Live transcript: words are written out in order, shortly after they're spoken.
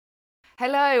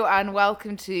Hello and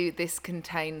welcome to This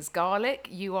Contains Garlic.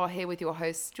 You are here with your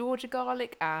hosts Georgia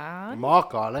Garlic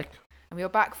Mark Garlic. and we are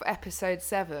back for episode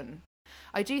 7.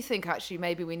 I do think actually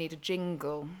maybe we need a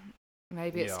jingle.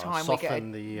 Maybe it's time we get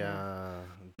soften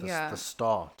the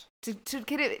start. To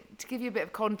give you a bit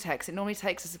of context. It normally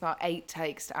takes us about 8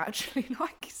 takes to actually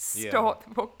start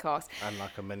the podcast. And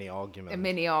like a mini argument.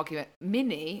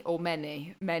 Mini or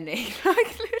many.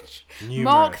 Numerous.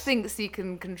 Mark thinks he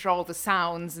can control the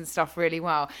sounds and stuff really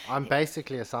well. I'm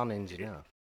basically a sound engineer.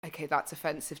 Okay, that's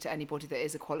offensive to anybody that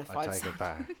is a qualified I take sound. it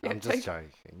back. I'm just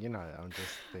joking. I'm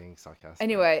just being sarcastic.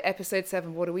 Anyway, episode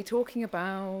 7, what are we talking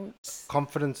about?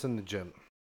 Confidence in the gym.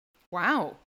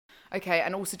 Wow. Okay,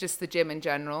 and also just the gym in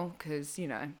general, because,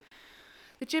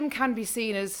 the gym can be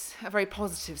seen as a very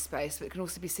positive space, but it can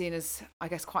also be seen as, I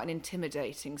guess, quite an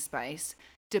intimidating space,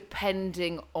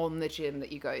 depending on the gym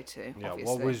that you go to, Yeah, obviously.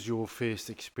 what was your first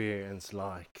experience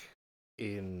like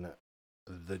in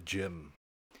the gym?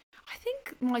 I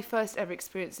think my first ever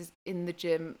experiences in the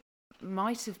gym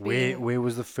might have been... Where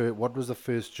was what was the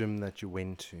first gym that you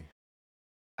went to?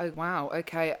 Oh, wow,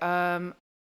 okay.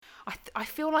 I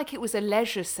feel like it was a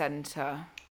leisure centre.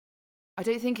 I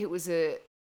don't think it was a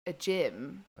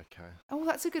gym. Okay. Oh,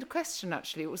 that's a good question,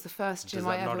 actually. It was the first gym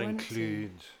I ever went to. Does that not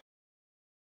include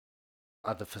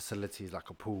other facilities like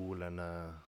a pool and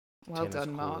a Well tennis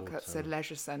done, Mark. court That's a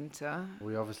leisure centre.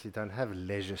 We obviously don't have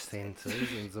leisure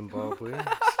centres in Zimbabwe.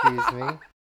 Excuse me.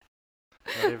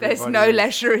 There's no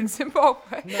leisure in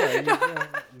Zimbabwe. No,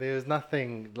 there was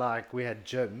nothing like we had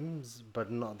gyms, but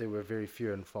there were very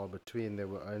few and far between. There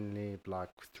were only like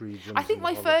 3 gyms. I think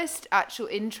my first actual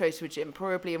intro to a gym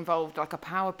probably involved like a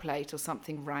power plate or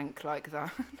something rank like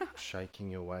that. Shaking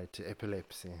your way to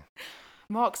epilepsy.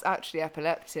 Mark's actually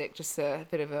epileptic, just a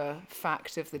bit of a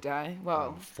fact of the day.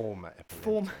 Well, former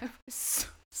epileptic.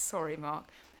 Sorry, Mark.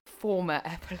 Former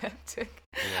epileptic.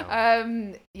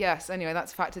 Yeah. Yes, anyway,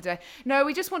 that's a fact today. No,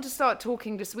 we just want to start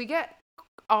talking. We get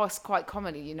asked quite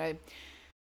commonly,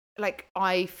 like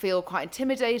I feel quite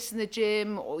intimidated in the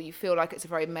gym, or you feel like it's a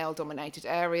very male-dominated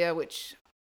area, which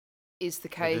is the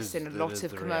case in a lot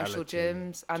of commercial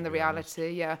gyms, and the reality,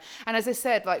 yeah. And as I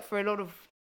said, like for a lot of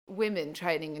women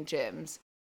training in gyms,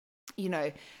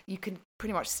 you can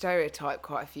pretty much stereotype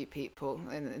quite a few people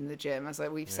in the gym, as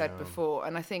we've said before.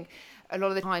 And I think a lot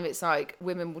of the time it's like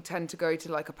women will tend to go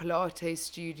to like a Pilates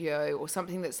studio or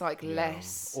something that's like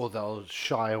less... Or they'll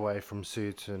shy away from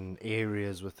certain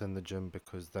areas within the gym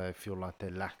because they feel like they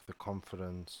lack the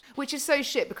confidence. Which is so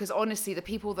shit, because honestly, the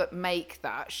people that make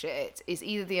that shit is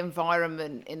either the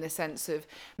environment, in the sense of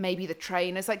maybe the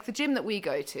trainers. Like the gym that we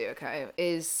go to, okay,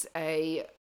 is a...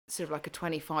 sort of like a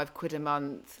 25 quid a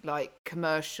month, like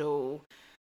commercial.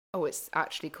 Oh, it's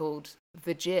actually called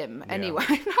The Gym. Yeah. Anyway,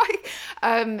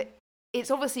 it's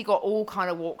obviously got all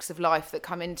kind of walks of life that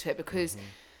come into it, because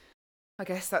I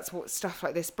guess that's what stuff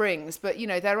like this brings. But,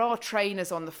 there are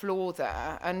trainers on the floor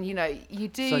there, and, you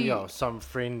do... So, some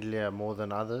friendlier more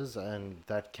than others, and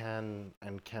that can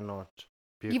and cannot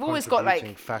be a You've always got,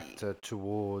 like... factor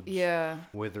towards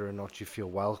whether or not you feel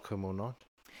welcome or not.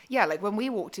 Yeah, like when we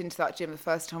walked into that gym the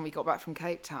first time we got back from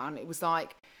Cape Town, it was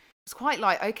quite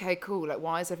like, okay, cool, like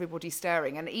why is everybody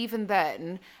staring? And even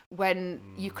then, when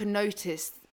you can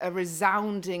notice a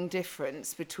resounding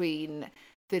difference between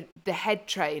the head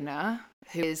trainer,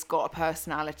 who has got a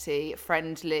personality,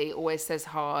 friendly, always says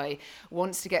hi,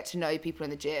 wants to get to know people in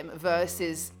the gym,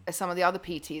 versus some of the other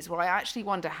PTs, where I actually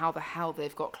wonder how the hell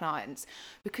they've got clients,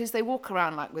 because they walk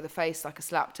around like with a face like a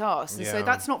slapped arse, and so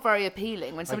that's not very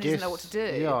appealing when somebody doesn't know what to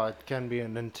do. Yeah, it can be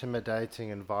an intimidating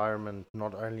environment,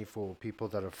 not only for people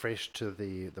that are fresh to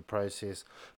the process,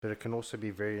 but it can also be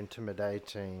very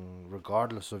intimidating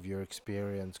regardless of your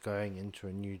experience going into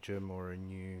a new gym or a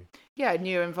new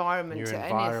environment.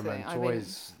 Anything.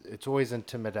 It's always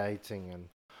intimidating. And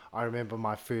I remember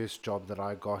my first job that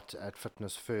I got at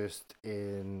Fitness First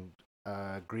in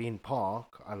Green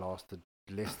Park. I lasted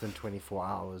less than 24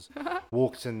 hours.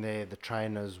 Walked in there, the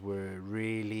trainers were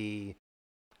really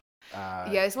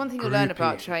it's one thing you learn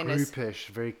about trainers. Groupish,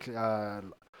 very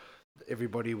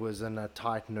everybody was in a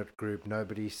tight-knit group.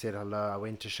 Nobody said hello. I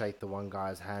went to shake the one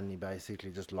guy's hand, and he basically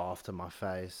just laughed in my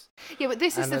face. Yeah, but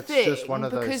this is the thing. And it's just one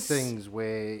of those things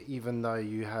where even though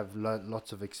you have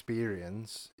lots of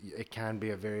experience, it can be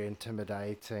a very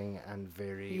intimidating and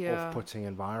very off-putting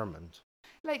environment.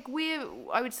 Like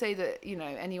I would say that,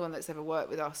 anyone that's ever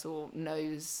worked with us or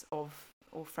knows of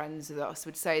or friends with us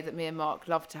would say that me and Mark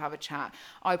love to have a chat.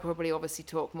 I probably obviously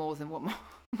talk more than what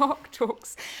Mark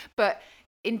talks, but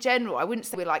in general, I wouldn't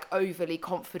say we're like overly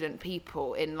confident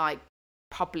people in like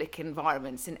public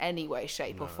environments in any way,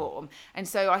 shape or form. And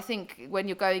so I think when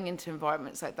you're going into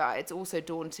environments like that, it's also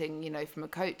daunting, from a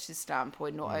coach's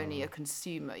standpoint, not only a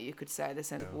consumer, you could say, in the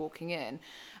sense of walking in.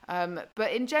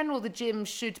 But in general, the gym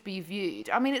should be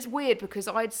viewed. I mean, it's weird because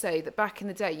I'd say that back in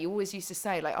the day, you always used to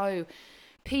say like, oh,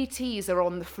 PTs are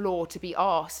on the floor to be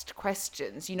asked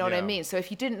questions, you know what I mean? So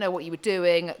if you didn't know what you were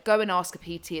doing, go and ask a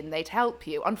PT and they'd help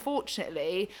you.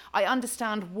 Unfortunately, I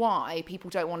understand why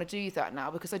people don't want to do that now,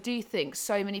 because I do think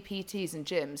so many PTs and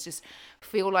gyms just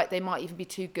feel like they might even be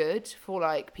too good for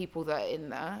like people that are in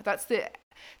there. That's the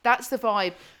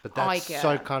vibe but that's I get.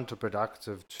 so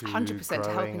counterproductive to 100%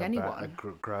 to helping anyone.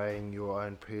 Growing your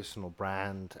own personal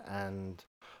brand and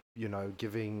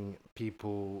giving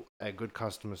people a good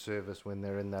customer service when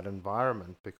they're in that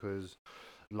environment, because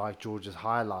like George has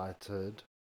highlighted,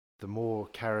 the more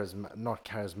not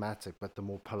charismatic, but the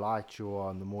more polite you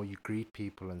are and the more you greet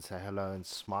people and say hello and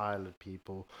smile at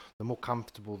people, the more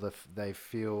comfortable they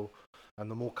feel. And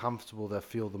the more comfortable they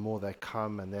feel, the more they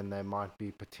come, and then they might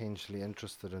be potentially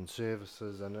interested in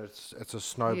services, and it's a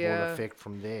snowball effect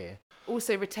from there.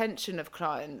 Also, retention of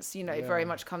clients, very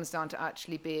much comes down to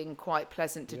actually being quite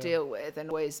pleasant to deal with, and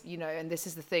always, and this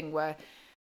is the thing where,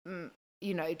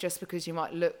 just because you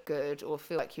might look good or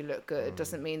feel like you look good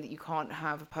doesn't mean that you can't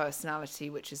have a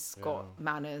personality which has got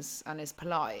manners and is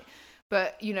polite.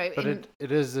 But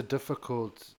it is a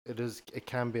difficult. It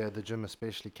can be, the gym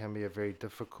especially can be a very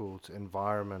difficult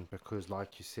environment, because,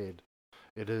 like you said,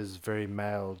 it is very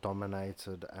male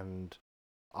dominated, and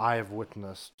I have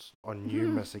witnessed on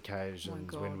numerous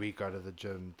occasions when we go to the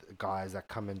gym, guys that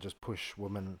come and just push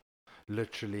women.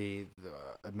 Literally,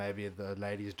 maybe the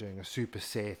lady's doing a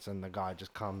superset, and the guy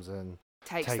just comes in,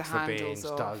 takes the bench,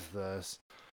 does this.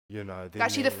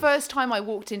 Actually, the first time I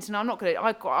walked into, now I'm not going to,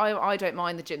 I don't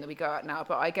mind the gym that we go at now,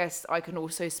 but I guess I can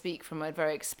also speak from a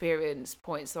very experienced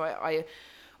point. So I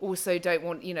also don't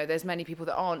want, there's many people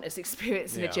that aren't as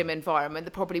experienced in a gym environment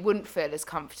that probably wouldn't feel as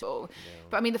comfortable.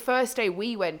 But I mean, the first day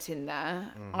we went in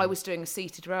there, I was doing a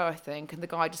seated row, I think, and the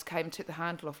guy just came and took the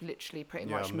handle off literally pretty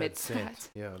much mid-set.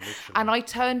 Yeah, literally. And I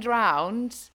turned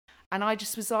around and I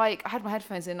just was like, I had my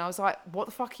headphones in and I was like, what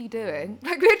the fuck are you doing?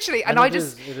 Like literally. And I don't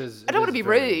want to be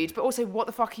rude, but also what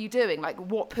the fuck are you doing? Like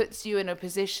what puts you in a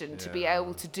position to be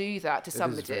able to do that to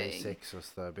somebody? It is very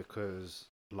sexist though, because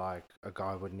like a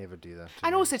guy would never do that.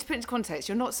 And also to put into context,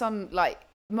 you're not some like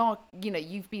Mark,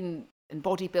 you've been in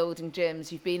bodybuilding gyms,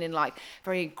 you've been in like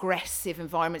very aggressive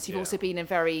environments, you've also been in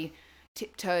very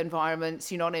tiptoe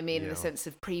environments, you know what I mean, in the sense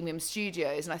of premium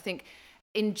studios. And I think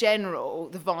in general,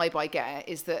 the vibe I get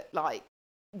is that like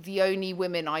the only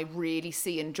women I really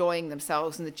see enjoying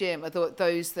themselves in the gym are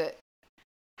those that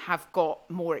have got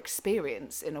more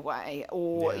experience in a way,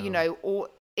 or or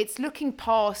it's looking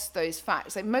past those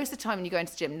facts. Like most of the time when you go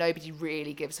into the gym, nobody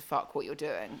really gives a fuck what you're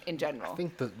doing in general. I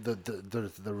think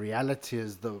the reality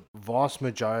is the vast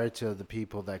majority of the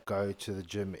people that go to the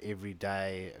gym every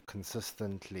day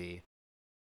consistently,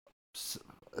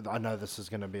 I know this is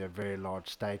going to be a very large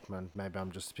statement, maybe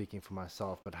I'm just speaking for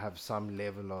myself, but have some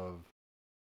level of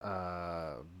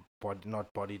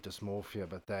not body dysmorphia,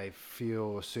 but they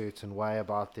feel a certain way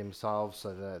about themselves,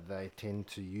 so that they tend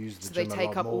to use the gym a lot more. So they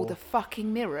take up all the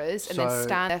fucking mirrors and then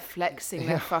stand there flexing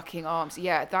their fucking arms.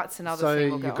 Yeah, that's another thing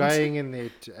we'll go on to. So you're going in there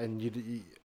and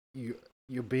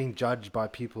you're being judged by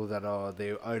people that are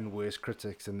their own worst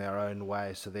critics in their own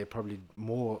way, so they're probably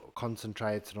more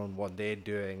concentrated on what they're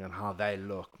doing and how they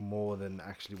look more than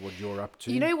actually what you're up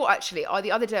to. You know what, actually,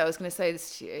 the other day I was going to say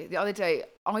this to you. The other day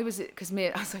I was, because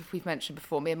as we've mentioned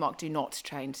before, me and Mark do not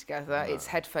train together. No. It's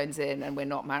headphones in and we're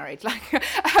not married. Like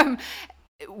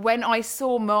when I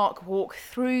saw Mark walk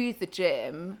through the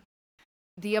gym,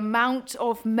 the amount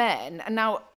of men, and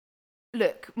now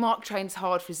look, Mark trains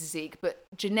hard for his physique, but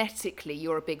genetically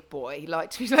you're a big boy.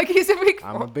 Like he's a big boy.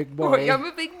 I'm a big boy. I'm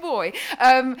a big boy.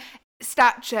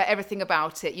 Stature, everything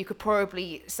about it, you could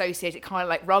probably associate it kind of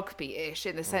like rugby-ish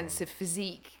in the sense of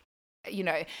physique,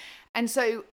 And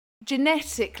so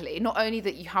genetically, not only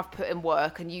that you have put in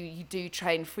work and you do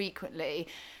train frequently,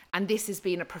 and this has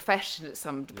been a profession at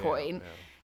some point,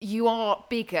 you are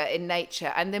bigger in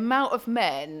nature. And the amount of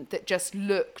men that just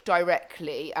look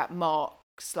directly at Mark's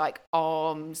like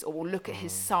arms or look at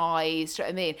his size, do you know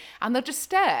what I mean? And they'll just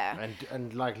stare.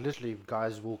 And like literally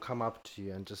guys will come up to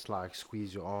you and just like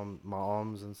squeeze my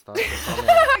arms and stuff.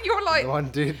 You're like, one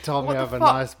dude told me I have a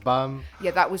nice bum.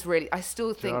 Yeah, that was really, I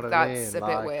still think that's a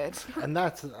bit weird. And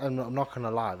that's, I'm not gonna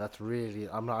lie, that's really,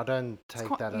 I don't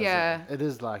take that as it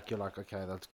is like, you're like, okay,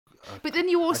 that's, But then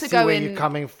you I also see go where in. you're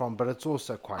coming from, but it's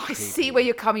also quite I creepy. see where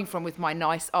you're coming from with my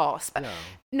nice arse. But Yeah.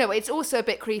 no, it's also a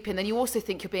bit creepy. And then you also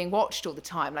think you're being watched all the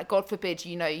time. Like, God forbid,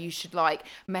 you should like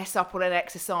mess up on an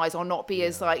exercise or not be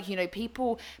as like,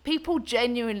 people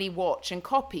genuinely watch and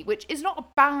copy, which is not a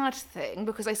bad thing,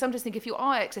 because I sometimes think if you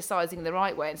are exercising the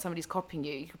right way and somebody's copying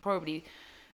you, you could probably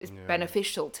is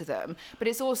beneficial to them. But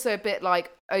it's also a bit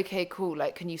like, okay, cool,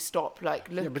 like, can you stop like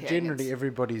looking? Yeah, but generally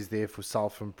everybody's there for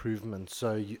self-improvement.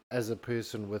 So you, as a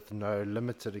person with no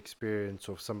limited experience,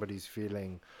 or if somebody's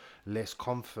feeling less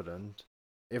confident,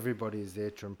 everybody is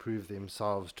there to improve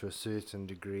themselves to a certain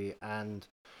degree. And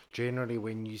generally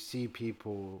when you see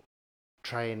people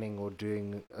training or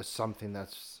doing something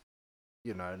that's,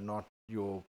 not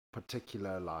your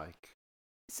particular like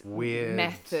weird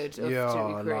method of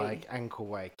yeah degree. like ankle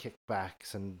weight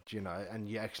kickbacks, and and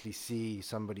you actually see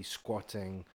somebody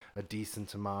squatting a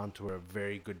decent amount or a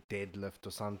very good deadlift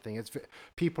or something,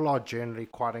 people are generally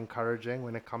quite encouraging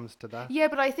when it comes to that. Yeah,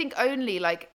 but I think only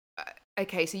like,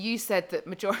 okay, so you said that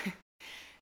majority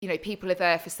people are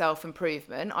there for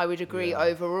self-improvement. I would agree.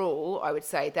 Overall, I would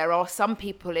say there are some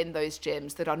people in those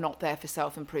gyms that are not there for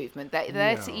self-improvement. They're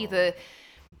there to either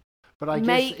but I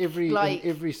guess like, in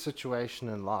every situation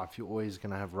in life, you're always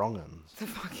going to have wrong-uns. the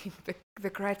fucking the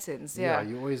cretins. Yeah,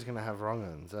 you're always going to have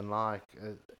wrong-uns. And like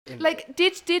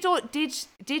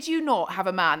did you not have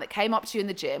a man that came up to you in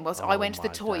the gym whilst I went to the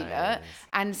toilet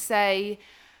and say,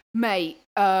 mate,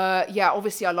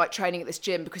 obviously I like training at this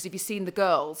gym because have you seen the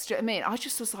girls? Do you know what I mean? I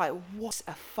just was like, what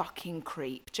a fucking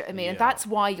creep. Do you know what I mean? And that's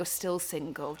why you're still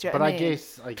single. Do you know what I mean?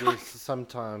 I guess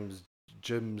sometimes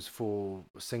gyms for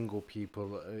single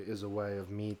people is a way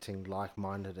of meeting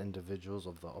like-minded individuals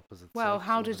of the opposite well, sex.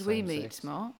 how did we meet, sex.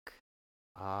 Mark?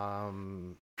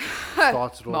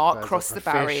 Started Mark off crossed as the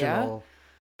barrier.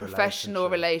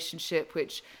 Professional relationship,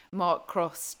 which Mark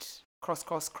crossed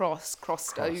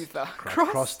over.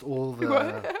 Crossed all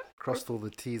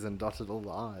the T's and dotted all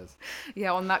the I's.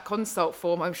 Yeah, on that consult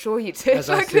form, I'm sure you did. As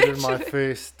I said in my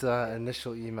first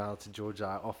initial email to Georgia,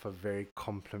 I offer very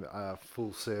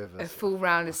full service. A full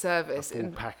round of service.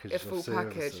 A full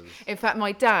package. In fact,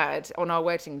 my dad, on our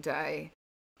wedding day,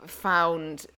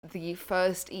 found the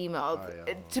first email.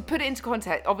 To put it into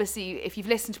context, obviously, if you've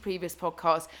listened to previous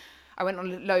podcasts, I went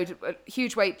on a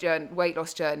huge weight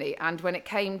loss journey, and when it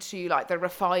came to like the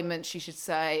refinements, you should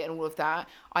say, and all of that,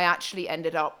 I actually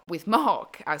ended up with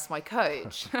Mark as my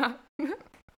coach.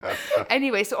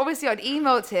 Anyway, so obviously I'd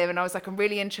emailed him and I was like, I'm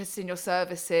really interested in your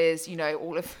services,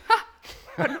 all of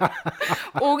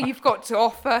all you've got to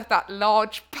offer, that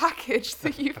large package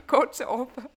that you've got to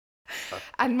offer.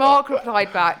 And Mark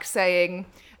replied back saying,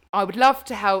 I would love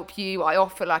to help you. I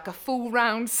offer like a full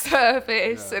round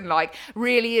service and like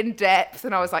really in depth.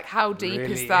 And I was like, how deep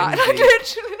really is that?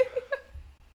 Literally.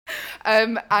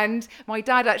 And my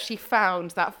dad actually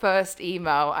found that first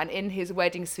email, and in his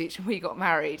wedding speech when we got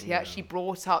married, he actually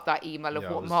brought up that email of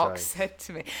what Mark said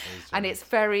to me. And it's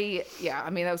very,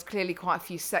 there was clearly quite a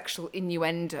few sexual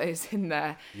innuendos in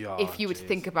there, if you would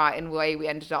think about it in the way we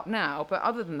ended up now. But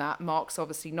other than that, Mark's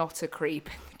obviously not a creep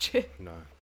in the gym.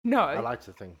 No. I like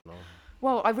to think no.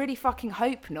 Well, I really fucking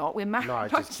hope not. We're married. No, I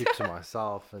just keep to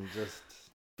myself and just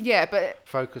but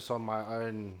focus on my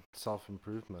own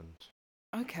self-improvement.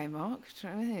 Okay, Mark. Do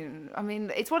you know what I mean? I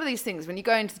mean, it's one of these things when you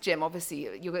go into the gym,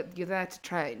 obviously you're there to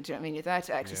train. Do you know what I mean? You're there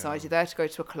to exercise. You're there to go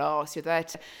to a class. You're there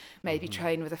to maybe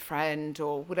train with a friend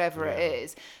or whatever it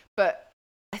is. But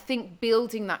I think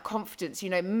building that confidence,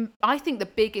 I think the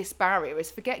biggest barrier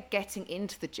is forget getting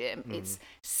into the gym. It's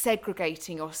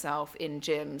segregating yourself in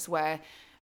gyms where,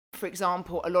 for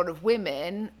example, a lot of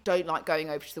women don't like going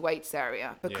over to the weights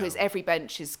area because every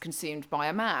bench is consumed by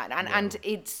a man. And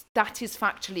that is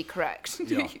factually correct.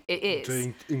 Yeah. It is.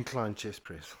 Doing incline chest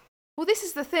press. Well, this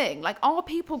is the thing. Like, are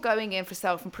people going in for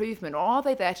self-improvement, or are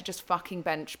they there to just fucking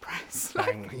bench press?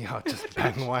 Just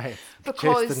bang away.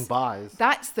 Because chest and buys.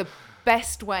 That's the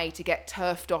best way to get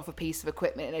turfed off a piece of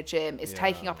equipment in a gym is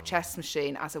taking up a chest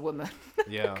machine as a woman.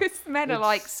 Yeah. Because men are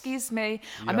like, excuse me,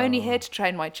 I'm only here to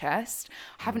train my chest.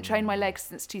 I haven't trained my legs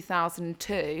since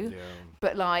 2002. Yeah.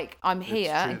 But like, I'm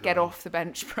here and get off the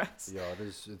bench press. Yeah, it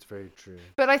is. It's very true.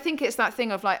 But I think it's that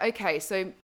thing of like, okay,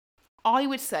 so I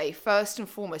would say first and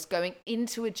foremost, going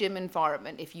into a gym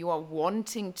environment, if you are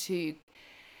wanting to,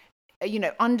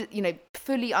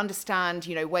 fully understand,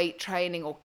 weight training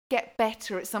or get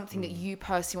better at something that you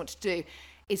personally want to do,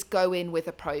 is go in with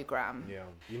a program. Yeah,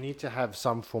 you need to have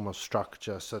some form of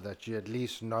structure so that you at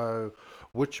least know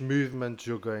which movement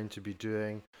you're going to be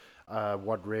doing,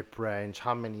 what rep range,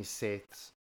 how many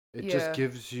sets. It just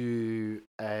gives you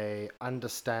a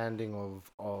understanding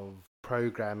of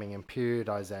programming and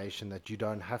periodization that you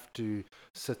don't have to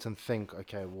sit and think,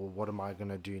 okay, well, what am I going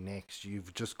to do next?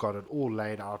 You've just got it all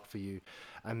laid out for you.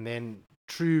 And then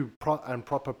and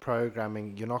proper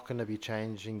programming, you're not going to be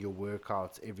changing your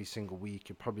workouts every single week.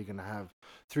 You're probably going to have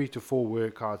 3 to 4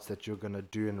 workouts that you're going to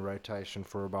do in rotation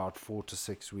for about 4 to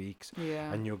 6 weeks.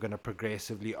 Yeah. And you're going to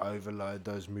progressively overload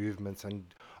those movements, and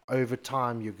over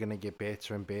time you're going to get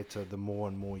better and better the more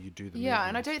and more you do the movements.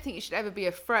 And I don't think you should ever be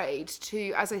afraid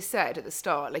to, as I said at the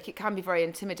start, like, it can be very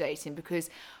intimidating because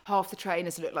half the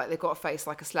trainers look like they've got a face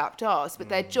like a slapped arse, but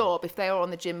their job, if they are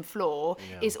on the gym floor,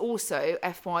 is also,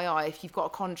 FYI, if you've got a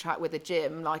contract with a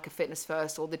gym like a Fitness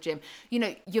First or the gym, you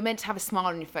know, you're meant to have a smile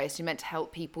on your face. You're meant to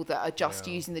help people that are just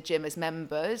using the gym as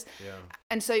members.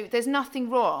 And so there's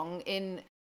nothing wrong in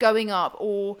going up,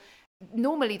 or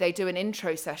normally they do an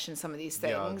intro session, some of these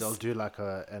things. Yeah, they'll do like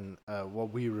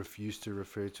what we used to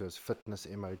refer to as fitness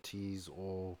MOTs,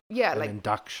 or an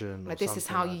induction. Like, this is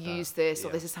how you use this,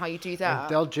 or this is how you do that.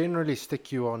 And they'll generally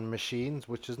stick you on machines,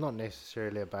 which is not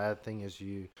necessarily a bad thing,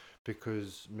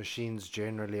 because machines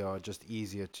generally are just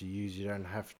easier to use. You don't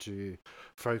have to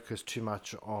focus too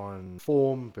much on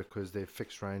form because they're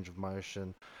fixed range of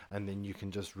motion, and then you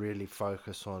can just really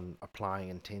focus on applying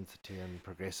intensity and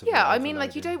progressively. Yeah, I mean,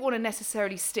 like, you don't want to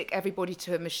necessarily stick everybody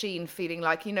to a machine feeling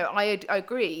like, you know, I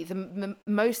agree.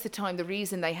 Most of the time, the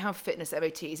reason they have fitness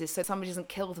MOTs is so somebody doesn't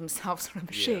kill themselves on a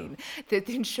machine. The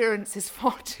insurance is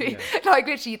far too, like,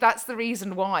 literally, that's the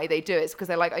reason why they do it. It's because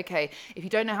they're like, okay, if you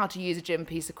don't know how to use a gym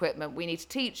piece of equipment, we need to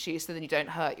teach you so then you don't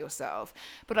hurt yourself.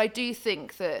 But I do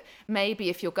think that maybe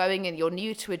if you're going in, you're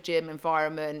new to a gym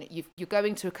environment, you're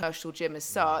going to a commercial gym as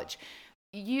such,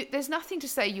 there's nothing to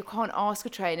say you can't ask a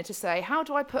trainer to say, how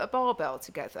do I put a barbell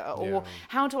together? Or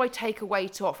how do I take a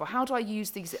weight off? Or how do I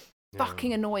use these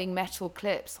fucking annoying metal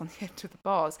clips on the end of the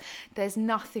bars? There's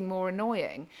nothing more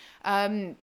annoying.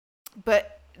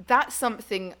 But that's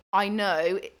something I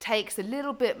know it takes a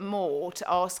little bit more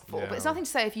to ask for. But it's nothing to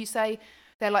say if you say,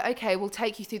 they're like, okay, we'll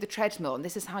take you through the treadmill, and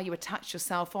this is how you attach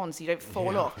yourself on so you don't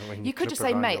fall off. You could just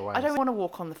say, mate, I don't want to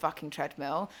walk on the fucking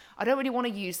treadmill. I don't really want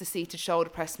to use the seated shoulder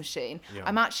press machine.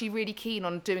 I'm actually really keen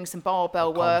on doing some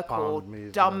barbell work or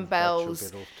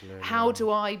dumbbells. How do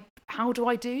I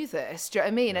do this? Do you know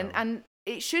what I mean? And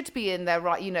it should be in their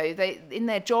right, you know, in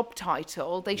their job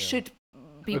title, they should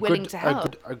be willing to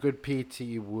help. A good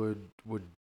PT would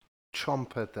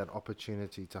chomp at that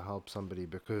opportunity to help somebody,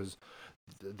 because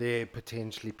they're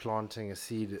potentially planting a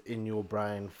seed in your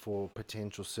brain for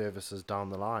potential services down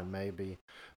the line. Maybe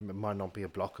it might not be a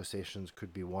block of sessions,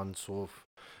 could be once off,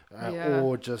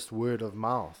 or just word of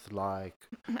mouth. Like,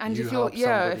 and you help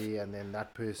somebody, and then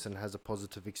that person has a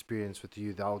positive experience with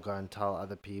you, they'll go and tell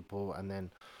other people, and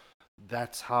then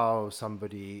that's how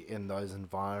somebody in those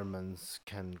environments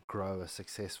can grow a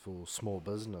successful small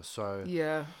business. So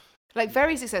like,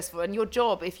 very successful. And your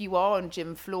job, if you are on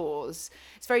gym floors,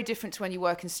 it's very different to when you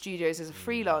work in studios as a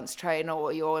freelance trainer,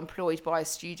 or you're employed by a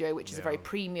studio, which is a very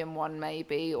premium one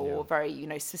maybe, or very, you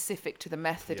know, specific to the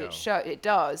method it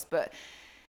does. But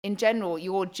in general,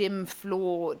 your gym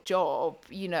floor job,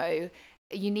 you know,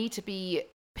 you need to be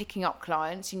picking up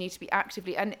clients, you need to be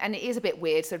actively, and it is a bit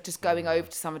weird sort of just going over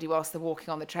to somebody whilst they're walking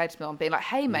on the treadmill and being like,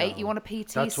 hey mate, you want a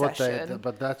PT session?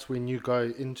 But that's when you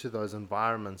go into those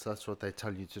environments, that's what they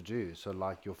tell you to do. So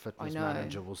like, your fitness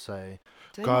manager will say,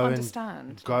 go and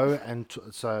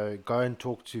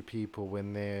talk to people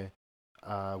when they're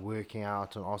working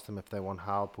out, and ask them if they want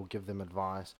help, or give them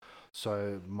advice.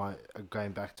 So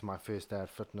going back to my first day at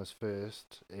Fitness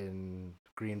First in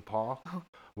Green Park,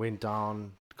 went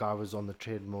down, the guy was on the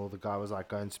treadmill, the guy was like,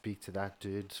 go and speak to that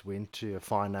dude. Went to a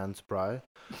finance bro,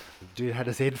 the dude had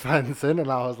his headphones in,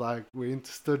 and I was like,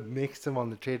 stood next to him on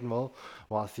the treadmill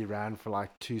whilst he ran for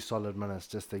like 2 solid minutes,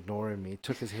 just ignoring me.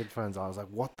 Took his headphones out. I was like,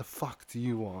 what the fuck do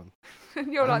you want?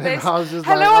 And you're like this,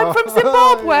 hello, I'm from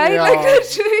Zimbabwe. Like,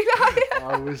 literally, like,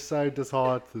 I was so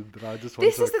disheartened that I just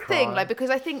wanted to cry. This is the thing, like, because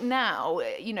I think now,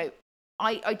 you know,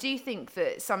 I do think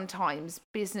that sometimes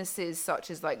businesses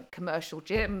such as like commercial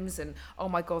gyms, and oh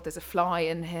my God, there's a fly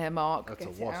in here, Mark. That's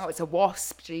a wasp. It's a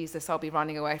wasp. Jesus, I'll be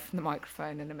running away from the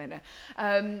microphone in a minute.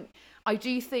 I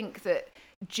do think that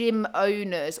gym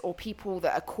owners, or people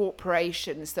that are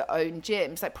corporations that own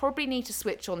gyms, like, probably need to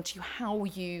switch on to how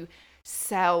you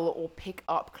sell or pick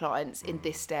up clients in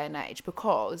this day and age,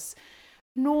 because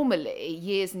normally,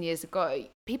 years and years ago,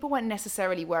 people weren't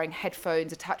necessarily wearing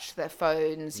headphones attached to their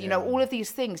phones, you know, all of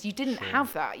these things. You didn't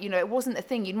have that, you know, it wasn't a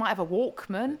thing. You might have a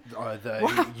Walkman.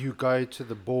 You go to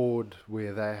the board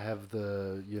where they have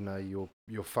the, you know,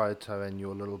 your photo and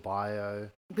your little bio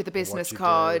with the business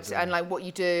card and like what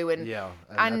you do and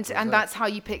that's how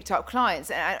you picked up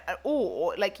clients.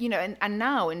 Or like, you know, and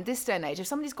now in this day and age, if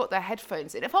somebody's got their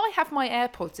headphones in, if I have my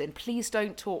AirPods in, please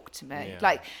don't talk to me.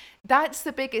 Like, that's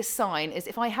the biggest sign, is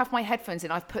if I have my headphones in,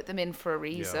 I've put them in for a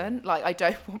reason. Like, I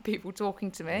don't want people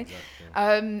talking to me.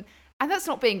 Exactly. And that's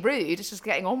not being rude, it's just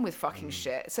getting on with fucking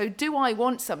shit. So do I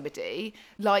want somebody,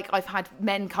 like I've had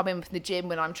men come in from the gym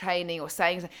when I'm training or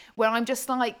saying, where I'm just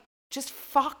like, just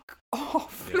fuck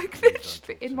off. Like,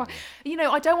 literally in my, you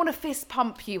know, I don't want to fist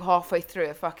pump you halfway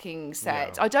through a fucking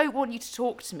set. I don't want you to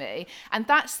talk to me. And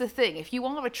that's the thing. If you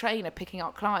are a trainer picking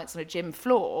up clients on a gym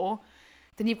floor,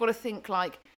 then you've got to think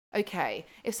like, okay,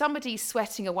 if somebody's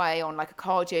sweating away on like a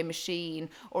cardio machine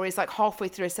or is like halfway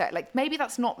through a set, like maybe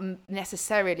that's not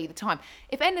necessarily the time.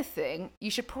 If anything, you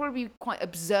should probably be quite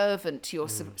observant to your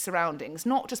surroundings,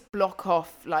 not just block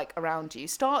off like around you.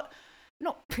 Start,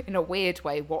 not in a weird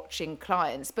way, watching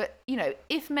clients, but you know,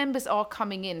 if members are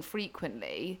coming in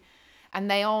frequently and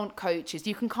they aren't coaches,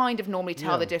 you can kind of normally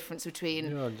tell the difference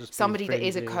between somebody that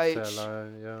is a coach.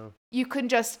 You can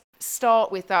just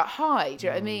start with that, hi, do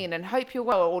you know what I mean, and hope you're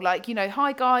well, or like, you know,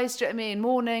 hi guys, do you know what I mean,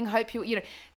 morning, hope you know,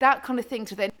 that kind of thing,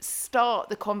 to then start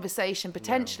the conversation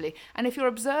potentially. And if you're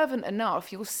observant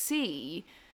enough, you'll see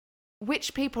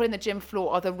which people in the gym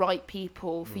floor are the right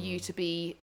people for you to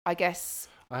be, I guess,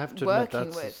 I have to working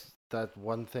admit, with. that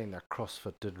one thing that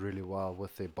CrossFit did really well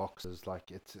with their boxes,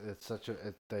 like it's such a,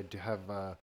 they do have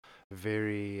a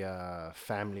very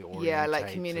family oriented,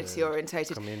 like community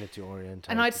orientated,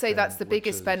 and I'd say that's the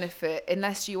biggest benefit,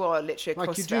 unless you are literally a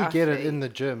like, you CrossFit do athlete. get it in the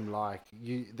gym, like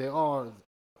there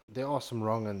are some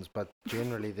wrong-uns, but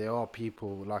generally there are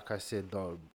people, like I said,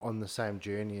 though, on the same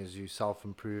journey as you,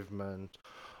 self-improvement,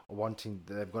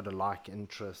 they've got a like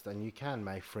interest, and you can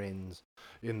make friends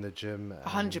in the gym.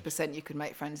 100% you can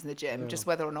make friends in the gym, just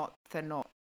whether or not they're not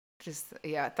just,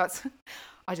 that's,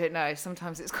 I don't know,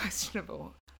 sometimes it's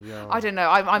questionable. I don't know,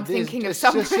 I'm thinking of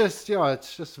something. It's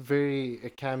just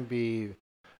it can be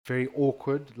very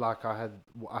awkward. Like I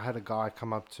had a guy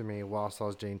come up to me whilst I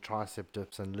was doing tricep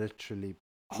dips and literally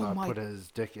put his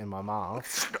dick in my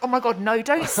mouth. Oh my God, no,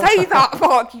 don't say that,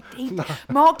 Mark.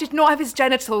 Mark did not have his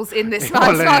genitals in this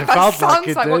man's mouth. That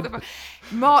sounds like what the fuck.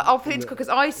 Mark, I'll put it, because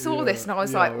I saw this and I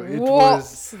was like, what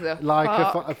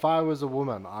the fuck? If I was a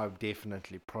woman, I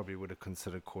definitely probably would have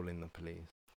considered calling the police.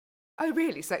 Oh,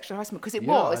 really? Sexual harassment? Because it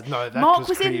was. No, Mark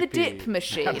was in the dip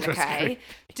machine, okay?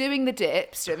 Doing the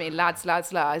dips, do you know what I mean?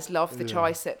 Lads, love the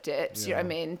tricep dips, you know what I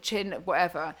mean? Chin,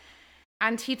 whatever.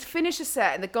 And he'd finished a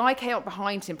set, and the guy came up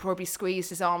behind him, probably squeezed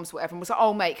his arms, whatever, and was like,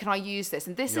 oh, mate, can I use this?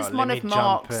 And this is one of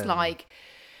Mark's, like...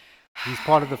 He's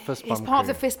part of the fist pump crew. He's part of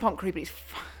the fist pump crew, but he's...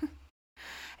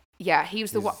 Yeah, he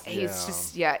was the one. He's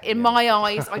just, in my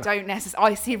eyes, I don't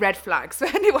necessarily... I see red flags. So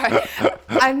anyway,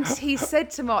 and he said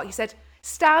to Mark, he said,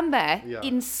 stand there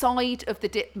inside of the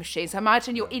dip machine. So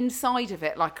imagine you're inside of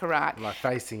it like a rat. Like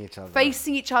facing each other.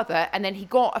 Facing each other. And then he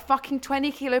got a fucking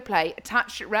 20 kilo plate,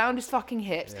 attached it round his fucking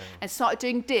hips and started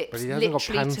doing dips. But he hasn't got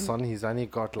pants on. He's only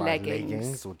got like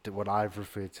leggings, or what I've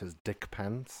referred to as dick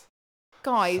pants.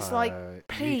 Guys, so like,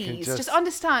 please, just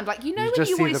understand. Like, you know, when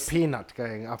you see the peanut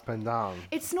going up and down.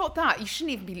 It's not that. You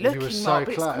shouldn't even be looking, Mark,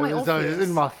 but it's quite obvious. It was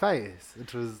in my face.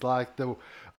 It was like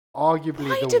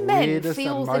arguably the weirdest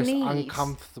and most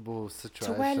uncomfortable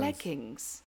situation. To wear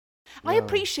leggings. I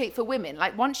appreciate for women,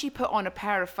 like, once you put on a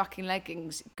pair of fucking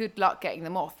leggings, good luck getting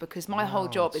them off, because my whole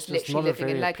job is literally living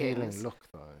in leggings. Look,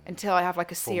 though, until I have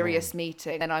like a serious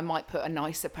meeting, then I might put a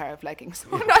nicer pair of leggings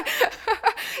on.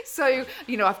 So,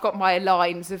 you know, I've got my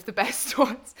lines of the best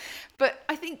ones. But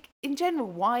I think in general,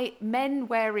 why men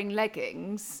wearing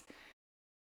leggings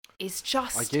is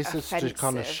just I guess offensive. It's to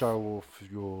kind of show off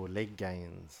your leg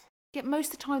gains. Yeah,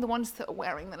 most of the time the ones that are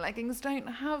wearing the leggings don't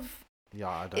have... Yeah,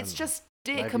 I don't... It's just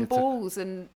dick and balls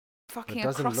and fucking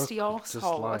a crusty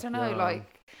arsehole. I don't know,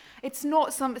 like... It's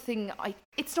not something...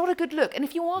 It's not a good look. And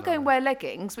if you are going to wear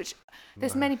leggings, which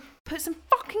there's many... Put some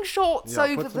fucking shorts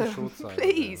over them,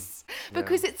 please.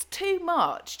 Because it's too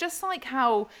much. Just like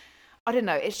how... I don't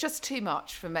know, it's just too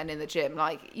much for men in the gym.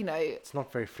 Like, you know... It's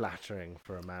not very flattering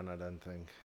for a man, I don't think.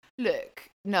 Look,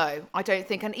 no, I don't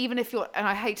think. And even if and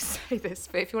I hate to say this,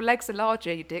 but if your legs are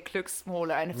larger, your dick looks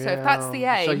smaller. And so if that's the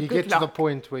aim, so you good get luck. to the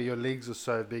point where your legs are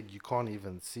so big you can't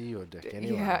even see your dick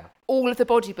anyway. Yeah, all of the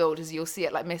bodybuilders you'll see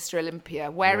it like Mr.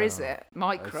 Olympia. Where is it?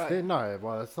 Micro. No,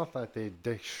 well, it's not like their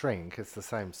dick shrink. It's the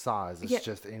same size. It's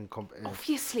just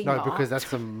Obviously no, not. because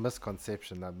that's a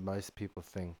misconception that most people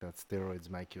think that steroids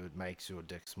makes your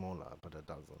dick smaller, but it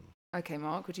doesn't. Okay,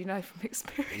 Mark, would you know from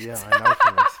experience? Yeah, I know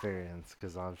from experience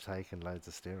because I've taken loads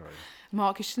of steroids.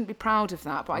 Mark, you shouldn't be proud of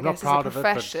that, but I'm I guess not as a proud of it,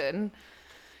 profession,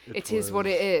 it is what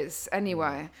it is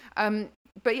anyway.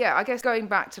 But yeah, I guess going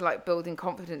back to like building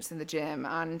confidence in the gym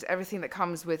and everything that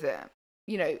comes with it,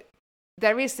 you know,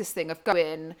 there is this thing of go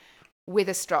in with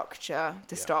a structure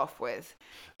to start off with.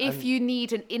 If you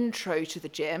need an intro to the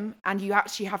gym and you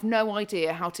actually have no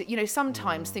idea how to, you know,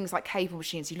 sometimes things like cable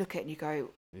machines, you look at it and you go,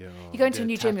 you go into a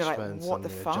new gym, you're like, what the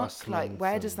fuck? Like,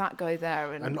 where does that go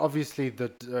there? And obviously,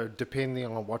 depending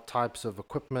on what types of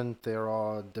equipment there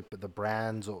are, the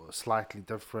brands are slightly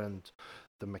different,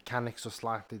 the mechanics are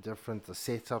slightly different, the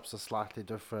setups are slightly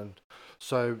different.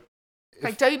 So,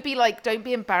 like, don't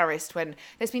be embarrassed when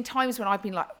there's been times when I've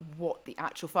been like, what the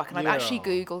actual fuck? And I've actually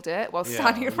Googled it while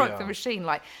standing in front of the machine,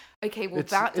 like, okay, well,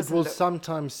 it will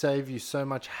sometimes save you so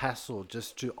much hassle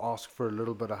just to ask for a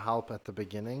little bit of help at the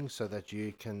beginning so that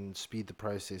you can speed the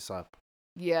process up.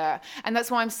 Yeah, and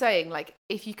that's why I'm saying, like,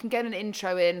 if you can get an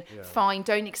intro in, fine,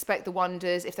 don't expect the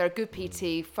wonders. If they're a good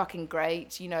PT, fucking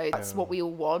great. You know, that's what we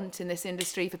all want in this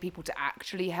industry, for people to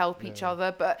actually help each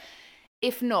other. But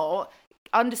if not,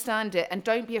 understand it and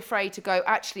don't be afraid to go,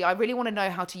 actually, I really want to know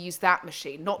how to use that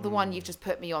machine, not the one you've just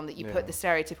put me on that you put the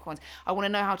stereotypical ones. I want to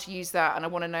know how to use that, and I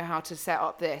want to know how to set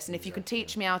up this. And if you can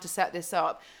teach me how to set this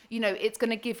up, you know, it's going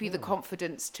to give you the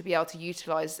confidence to be able to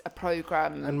utilize a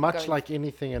program. And much like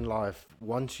anything in life,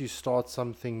 once you start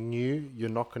something new, you're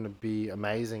not going to be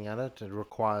amazing at it. It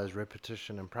requires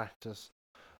repetition and practice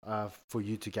for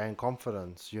you to gain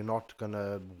confidence. You're not going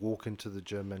to walk into the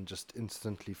gym and just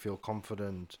instantly feel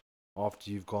confident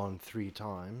after you've gone 3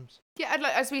 times. Yeah, and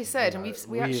like, as we said, and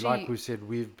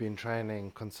we've been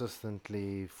training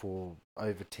consistently for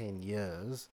over 10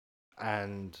 years,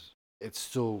 and it's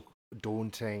still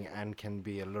daunting and can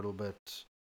be a little bit,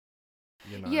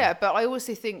 you know. Yeah, but I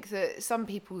also think that some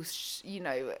people, you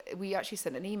know, we actually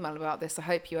sent an email about this. I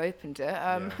hope you opened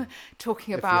it,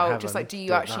 talking about just like, do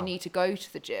you actually need to go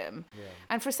to the gym? Yeah.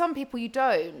 And for some people you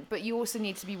don't, but you also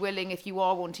need to be willing, if you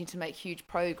are wanting to make huge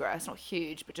progress, not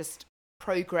huge, but just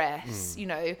progress, you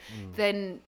know,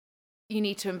 then you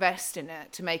need to invest in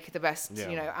it to make the best,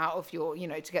 you know, out of your, you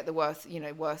know, to get the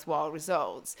worthwhile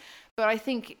results. But I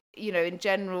think, you know, in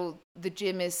general, the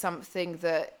gym is something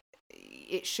that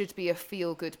it should be a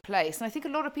feel-good place. And I think a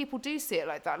lot of people do see it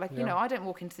like that. Like, you know, I don't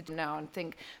walk into the gym now and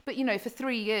think, but, you know, for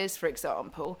 3 years, for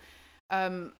example,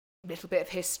 little bit of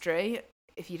history,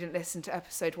 if you didn't listen to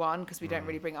episode 1, because we don't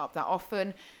really bring it up that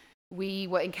often, we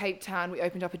were in Cape Town. We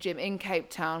opened up a gym in Cape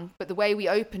Town. But the way we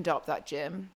opened up that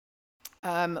gym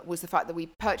was the fact that we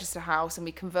purchased a house and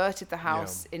we converted the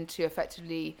house into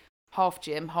effectively half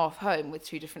gym, half home, with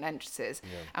 2 different entrances.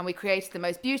 And we created the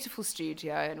most beautiful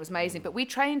studio, and it was amazing. But we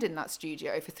trained in that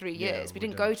studio for 3 years. We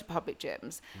didn't go to public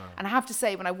gyms. No. And I have to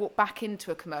say, when I walked back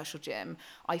into a commercial gym,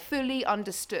 I fully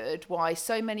understood why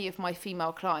so many of my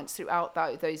female clients throughout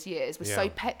those years were so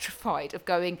petrified of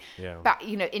going back,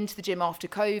 you know, into the gym after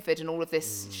COVID and all of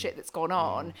this shit that's gone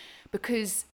on,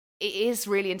 because it is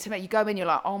really intimate. You go in, you're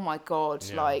like, oh my God,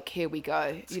 like, here we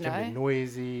go. It's can be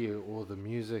noisy, or the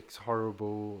music's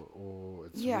horrible, or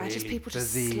it's really just people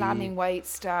busy, just slamming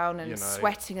weights down and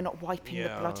sweating and not wiping the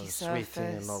bloody surface.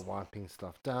 Sweating and not wiping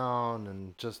stuff down,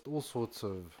 and just all sorts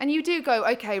of... And you do go,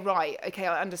 okay, right, okay,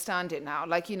 I understand it now.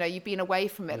 Like, you know, you've been away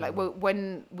from it. Like,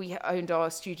 when we owned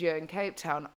our studio in Cape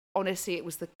Town, honestly, it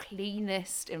was the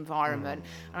cleanest environment.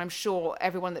 And I'm sure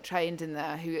everyone that trained in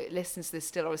there who listens to this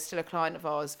still, or is still a client of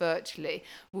ours virtually,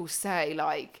 will say,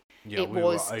 like, it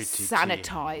was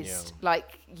sanitized.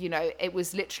 Like, you know, it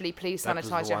was literally, please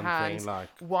sanitize your hands,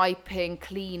 wiping,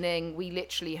 cleaning. We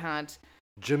literally had...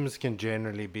 Gyms can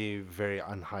generally be very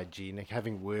unhygienic.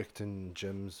 Having worked in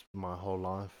gyms my whole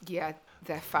life. Yeah,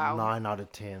 they're foul. 9 out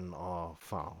of 10 are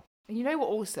foul. And you know what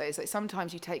also is, like,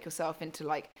 sometimes you take yourself into,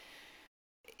 like,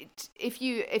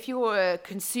 if you're a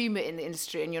consumer in the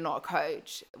industry and you're not a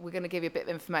coach, we're going to give you a bit of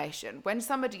information. When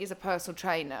somebody is a personal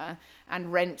trainer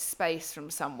and rents space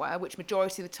from somewhere, which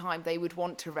majority of the time they would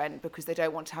want to rent because they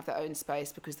don't want to have their own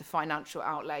space because the financial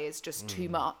outlay is just too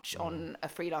much on a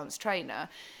freelance trainer,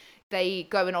 they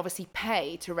go and obviously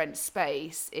pay to rent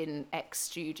space in X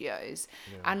studios.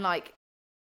 And like,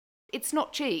 it's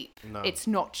not cheap. No. It's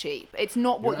not cheap. It's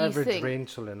not what Your you think. average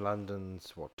rental in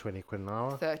London's, what, 20 quid an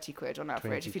hour? 30 quid on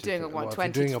average. 20 If you're to doing a th- one, well, 20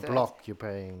 if you're doing to a 30. block, you're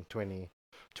paying 20,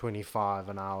 25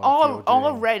 an hour.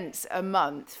 Our rents a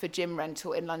month for gym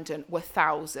rental in London were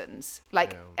thousands.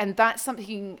 And that's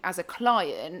something as a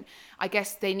client, I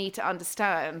guess they need to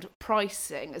understand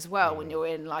pricing as well when you're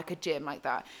in like a gym like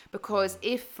that. Because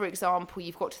if, for example,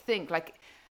 you've got to think like,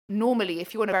 normally,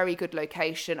 if you're in a very good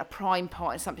location, a prime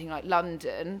part in something like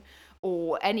London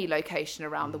or any location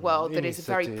around the world that is a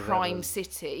very prime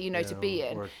city, to be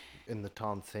in. Or in the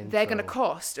town centre. They're going to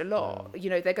cost a lot.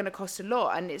 They're going to cost a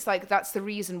lot. And it's like, that's the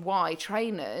reason why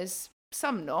trainers,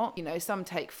 some not, some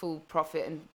take full profit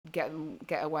and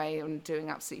get away and doing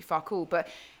absolutely fuck all. But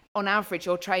on average,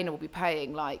 your trainer will be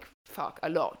paying like a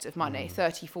lot of money,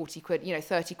 30, 40 quid,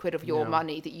 30 quid of your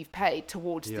money that you've paid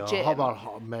towards the gym. How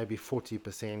about maybe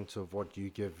 40% of what you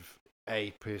give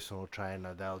a personal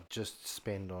trainer, they'll just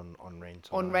spend on rent.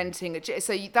 On renting a gym.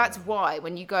 So that's why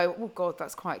when you go, oh God,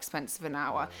 that's quite expensive an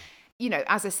hour.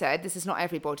 As I said, this is not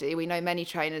everybody. We know many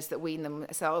trainers that wean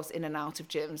themselves in and out of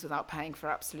gyms without paying for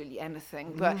absolutely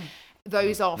anything. But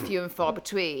those are few and far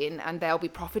between, and they'll be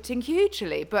profiting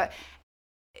hugely. But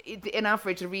in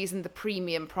average, the reason the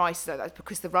premium prices are that's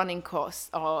because the running costs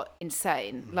are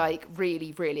insane, like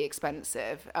really, really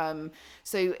expensive.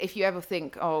 So if you ever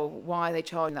think, oh, why are they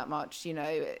charging that much?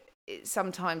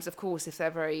 Sometimes, of course, if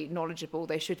they're very knowledgeable,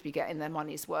 they should be getting their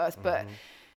money's worth. But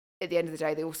at the end of the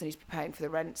day, they also need to be paying for the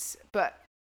rents. But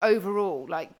overall,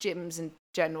 like gyms in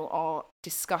general are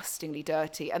disgustingly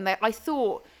dirty. And I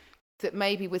thought that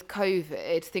maybe with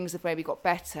COVID, things have maybe got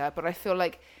better, but I feel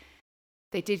like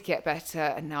they did get better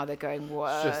and now they're going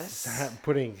worse. Just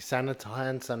putting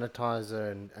hand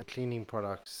sanitizer and cleaning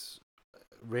products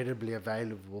readily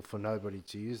available for nobody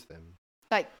to use them.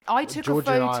 Like, I took George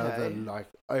a photo. and I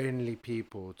are the only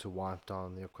people to wipe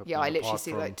down the equipment. Yeah, I literally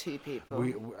see like two people.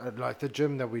 We like the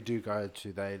gym that we do go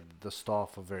to. The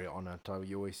staff are very on it.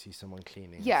 You always see someone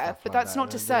cleaning. Yeah, but that's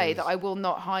not to say that I will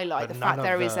not highlight the fact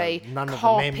there is a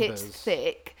carpet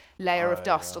thick layer of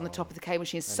dust on the top of the K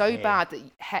machine. So bad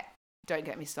that don't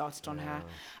get me started on hair.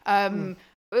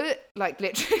 Like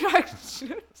literally, I'm just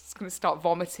going to start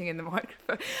vomiting in the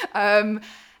microphone.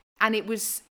 And it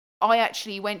was. I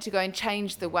actually went to go and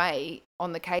change the weight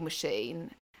on the K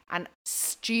machine and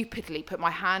stupidly put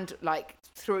my hand like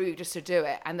through just to do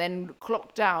it and then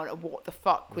clocked down at what the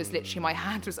fuck was literally my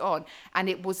hand was on, and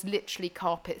it was literally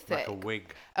carpet thick.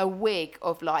 Like a wig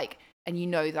of like,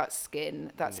 and that's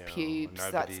skin, that's pubes.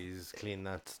 Nobody's cleaned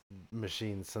that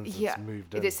machine since it's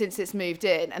moved in. Since it's moved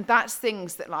in. And that's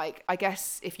things that, like, I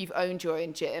guess if you've owned your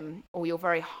own gym or you're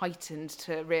very heightened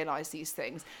to realise these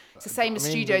things. It's the same as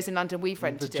studios in London we've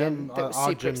rented in that was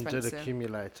super expensive. Our gym did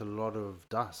accumulate a lot of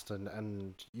dust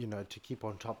and to keep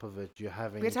on top of it, we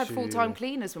had to have full-time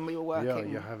cleaners when we were working.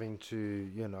 Yeah, you're having to,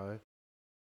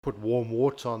 put warm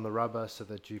water on the rubber so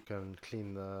that you can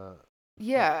clean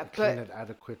clean it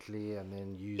adequately and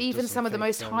then use even some of the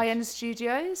most high-end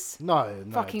studios. No,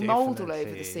 fucking mold all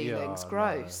over the ceilings.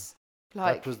 Gross. No.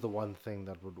 Like, that was the one thing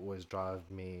that would always drive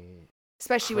me.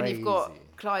 Especially crazy. When you've got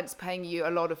clients paying you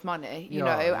a lot of money,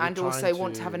 and also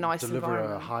want to have a nice environment.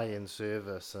 Deliver a high-end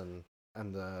service and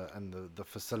the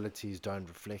facilities don't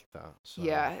reflect that. So.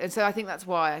 Yeah, and so I think that's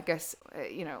why, I guess,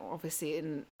 obviously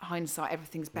in hindsight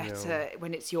everything's better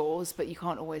when it's yours, but you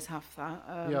can't always have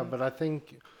that. But I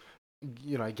think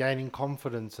gaining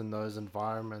confidence in those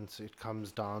environments, it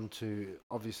comes down to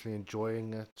obviously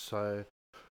enjoying it. So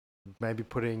maybe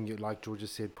putting, like Georgia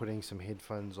said, putting some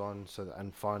headphones on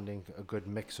and finding a good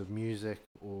mix of music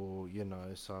or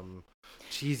some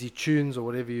cheesy tunes or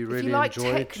whatever you really enjoy. If you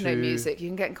like techno music, you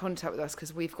can get in contact with us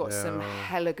because we've got some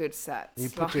hella good sets. You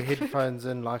put your headphones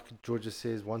in, like Georgia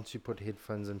says, once you put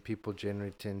headphones in, people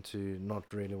generally tend to not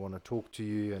really want to talk to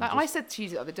you. And I said to you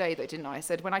the other day though, didn't I? I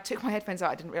said when I took my headphones out,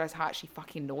 I didn't realise how actually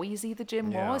fucking noisy the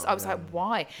gym was. I was like,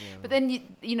 why? Yeah. But then,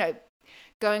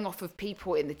 going off of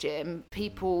people in the gym,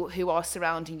 people who are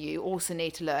surrounding you also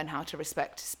need to learn how to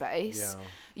respect space,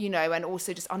 and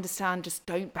also just understand, just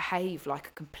don't behave like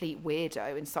a complete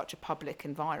weirdo in such a public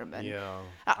environment. Yeah.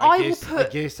 I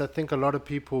think a lot of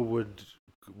people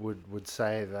would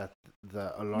say that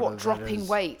dropping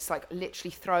weights, like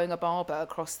literally throwing a barbell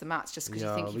across the mats just because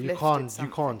you think you've lifted something.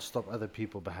 You can't stop other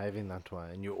people behaving that way,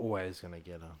 and you're always going to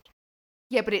get out.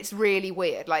 Yeah, but it's really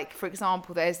weird. Like, for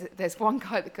example, there's one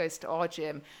guy that goes to our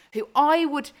gym who I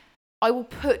will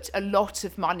put a lot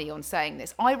of money on saying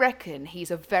this. I reckon he's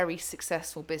a very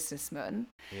successful businessman.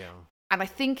 Yeah. And I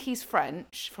think he's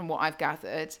French, from what I've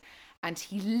gathered. and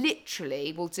he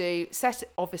literally will do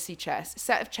obviously chest,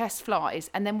 set of chest flies,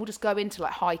 and then we'll just go into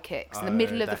like high kicks in the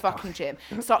middle of the fucking gym,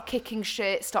 start kicking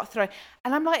shit, start throwing,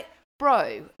 and I'm like,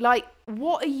 bro, like,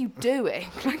 what are you doing?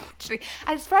 Like, literally,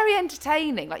 and it's very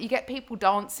entertaining. Like, you get people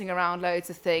dancing around loads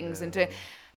of things and doing,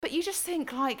 but you just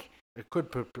think like, it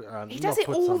could put he does it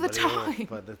all the time. Off,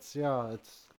 but it's.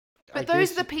 But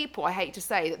those are the people, I hate to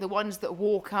say, that the ones that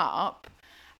walk up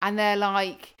and they're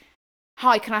like,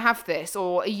 hi, can I have this?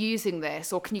 Or are you using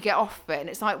this? Or can you get off it? And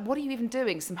it's like, what are you even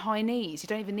doing? Some high knees. You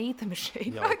don't even need the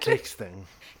machine. Yeah, texting.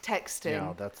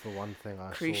 Yeah, that's the one thing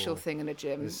I crucial saw. thing in a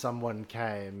gym. Someone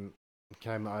came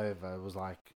over, was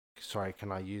like, sorry, can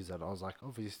I use it? I was like,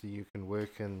 obviously you can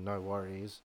work in, no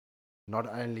worries. Not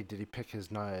only did he pick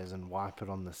his nose and wipe it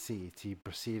on the seat, he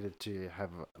proceeded to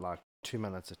have like 2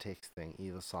 minutes of texting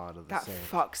either side of the seat.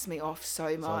 That fucks me off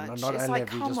so much. So not it's only like,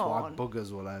 have you just wiped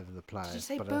boogers all over the place. Did you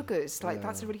say boogers? Like,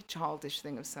 that's a really childish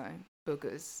thing of saying.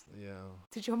 Boogers. Yeah.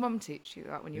 Did your mum teach you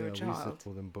that when you were a child? We used to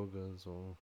call them boogers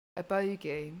or... A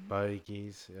bogey.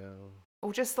 Bogies, yeah.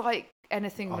 Or just like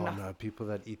anything... Oh, no, people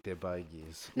that eat their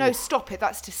bogies. No, stop it.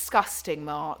 That's disgusting,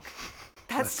 Mark.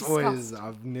 That's disgusting.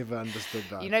 I've never understood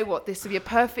that. You know what? This would be a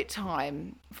perfect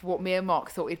time for what me and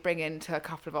Mark thought we'd bring into a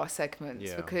couple of our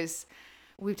segments, because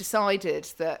we've decided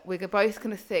that we're both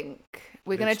going to think,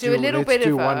 we're going to do a little bit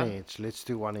of Let's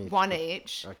do one each. One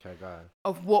each. Okay, go.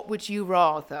 Of what would you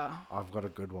rather? I've got a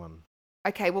good one.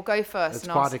 Okay, we'll go first. It's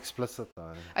quite explicit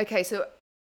though. Okay, so,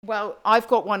 well, I've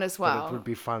got one as well. But it would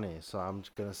be funny, so I'm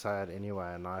just going to say it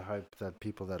anyway, and I hope that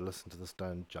people that listen to this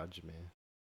don't judge me.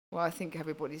 Well, I think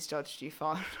everybody's judged you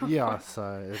fine. Yeah,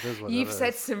 so it is what You've it is.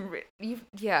 said some...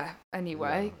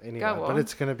 anyway, go on. But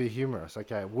it's going to be humorous.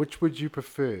 Okay, which would you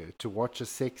prefer, to watch a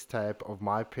sex tape of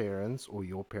my parents or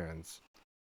your parents?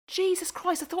 Jesus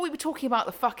Christ, I thought we were talking about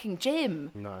the fucking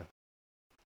gym. No.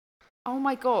 Oh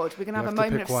my God, we're going to have a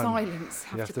moment of silence.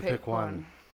 You have to pick one.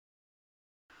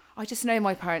 I just know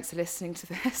my parents are listening to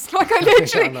this. Like, I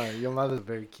literally... I know, your mother's a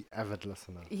very avid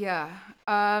listener. Yeah.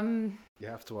 You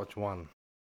have to watch one.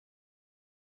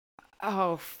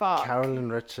 Oh, fuck. Carol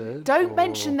and Richard. Don't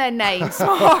mention their names,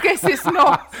 Mark. I guess it's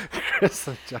not. Chris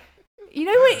and Jack. You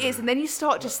know what it is? And then you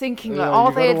start just thinking, like,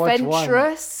 are they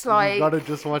adventurous? Like, you got to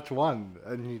just watch one.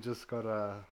 And you just got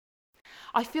to...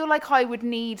 I feel like I would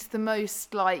need the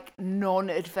most, like,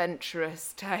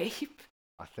 non-adventurous tape.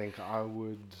 I think I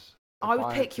would... I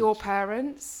would pick your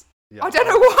parents. Yeah, I don't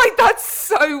know why. That's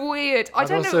so weird.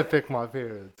 I'd also pick my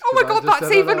parents. Oh my God,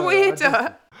 that's even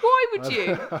weirder. Why would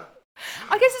you?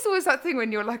 I guess it's always that thing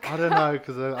when you're like... I don't know,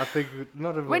 because I think...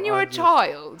 when you're a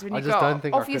child, when you go, don't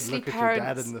think obviously I could look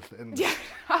parents... at your dad in the...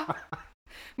 Yeah.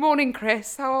 Morning,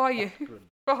 Chris. How are you?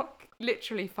 Fuck.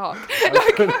 Literally fuck.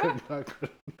 I couldn't.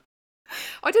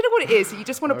 I don't know what it is. You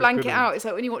just want to blank it out. It's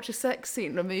like when you watch a sex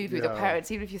scene in a movie with your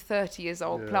parents, even if you're 30 years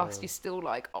old plus, you're still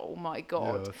like, oh my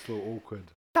God. Yeah, it's so awkward.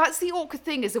 That's the awkward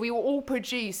thing, is that we were all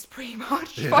produced pretty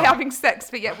much by having sex,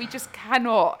 but yet we just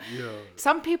cannot. Yeah.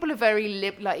 Some people are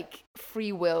very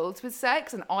free-willed with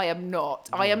sex, and I am not.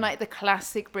 I am like the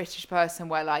classic British person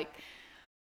where like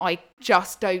I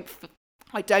just don't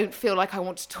feel like I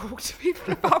want to talk to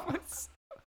people about this.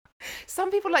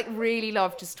 Some people like really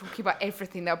love just talking about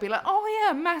everything. They'll be like, "Oh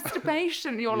yeah,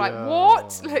 masturbation." And you're like,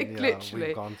 "What?" Like literally.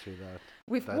 We've gone through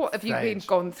that. What have you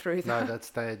gone through? No, that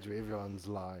stage where everyone's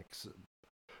like,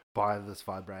 buy this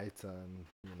vibrator. And,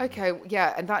 Okay,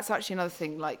 yeah, and that's actually another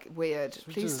thing, like, weird.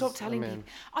 Please stop telling me.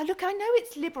 I know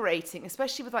it's liberating,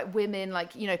 especially with, like, women,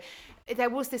 like, you know, there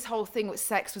was this whole thing with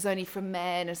sex was only for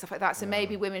men and stuff like that, so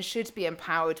maybe women should be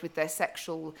empowered with their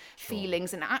sexual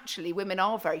feelings, and actually, women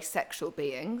are very sexual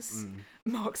beings.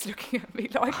 Mark's looking at me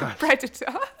like a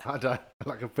predator. I don't,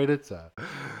 like a predator.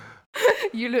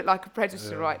 You look like a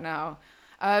predator right now.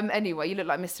 Anyway, you look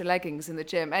like Mr. Leggings in the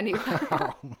gym. Anyway.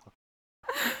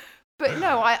 But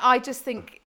no, I just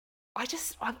think,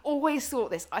 I've always thought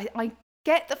this. I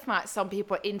get the fact some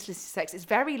people are into sex. It's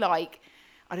very like,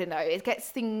 I don't know, it gets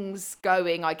things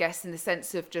going, I guess, in the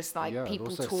sense of just like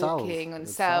people talking and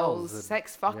sells.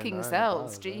 Sex fucking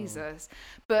sells, Jesus.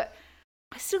 But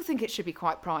I still think it should be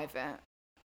quite private.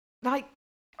 Like,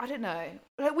 I don't know.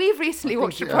 Like, we've recently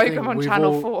watched a program on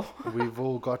Channel 4. We've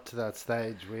all got to that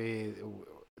stage where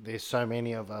there's so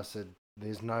many of us that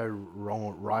there's no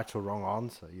right or wrong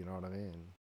answer, you know what I mean?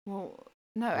 Well,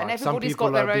 no, like, and everybody's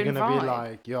got their own vibe. Some people are going to be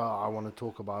like, yeah, I want to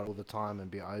talk about it all the time and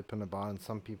be open about it, and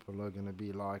some people are going to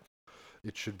be like,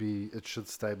 it should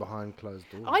stay behind closed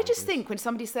doors. I just think when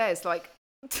somebody says, like,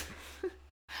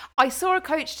 I saw a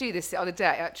coach do this the other day,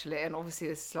 actually, and obviously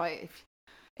this is like,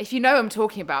 if you know what I'm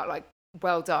talking about, like,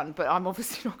 well done, but I'm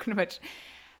obviously not going to mention.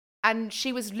 And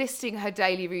she was listing her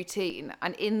daily routine,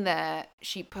 and in there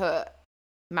she put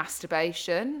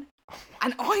masturbation.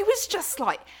 And I was just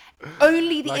like,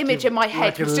 only the image in my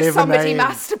head was just somebody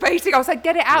masturbating. I was like,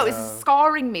 get it out. This is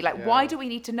scarring me. Like, why do we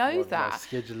need to know that? Like,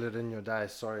 schedule it in your day.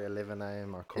 Sorry, 11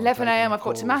 a.m. I can't 11 a.m. I've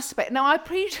got to masturbate. No, I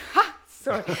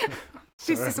sorry.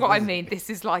 This is what I mean.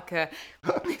 This is not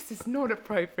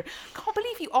appropriate. I can't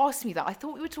believe you asked me that. I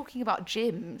thought we were talking about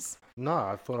gyms. No,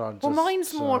 I thought I'd just... Well,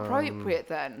 mine's more appropriate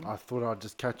then. I thought I'd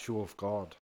just catch you off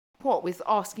guard. What, with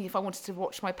asking if I wanted to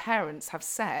watch my parents have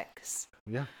sex?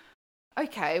 Yeah.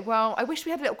 Okay, well, I wish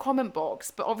we had a little comment box,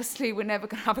 but obviously we're never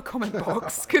going to have a comment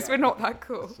box because we're not that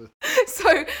cool.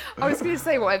 So I was going to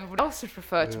say what everyone else would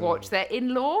prefer to watch, their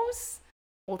in-laws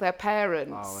or their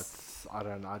parents.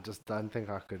 I just don't think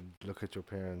I could look at your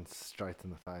parents straight in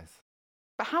the face.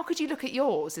 But how could you look at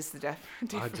yours is the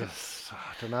difference.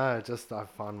 I don't know, I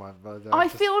find my... I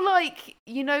feel like,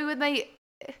 when they...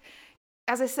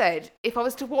 As I said, if I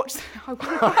was to watch...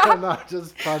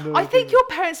 I think your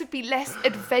parents would be less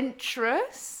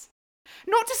adventurous.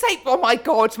 Not to say, oh my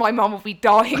God, my mum will be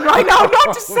dying right now.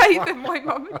 Not to say that my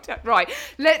mum and dad... Right,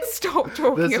 let's stop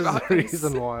talking about this. This is the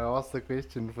reason why I asked the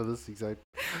question for this exact...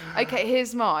 Okay,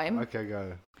 here's mine. Okay,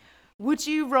 go. Would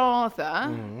you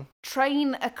rather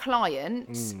train a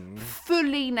client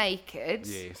fully naked,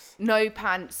 no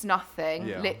pants, nothing,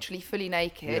 literally fully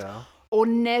naked, or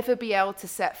never be able to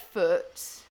set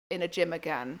foot in a gym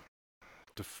again?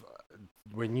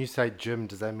 When you say gym,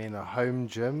 does that mean a home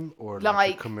gym or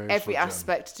like a commercial every gym?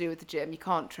 aspect to do with the gym? You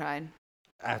can't train.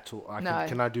 At all? No.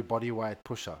 Can I do body weight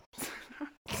push-ups?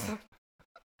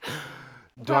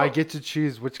 Do I get to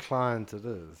choose which client it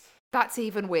is? That's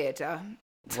even weirder.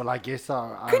 Well, I guess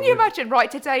I Can you imagine? Right,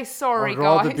 today, sorry, I'd guys.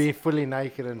 rather be fully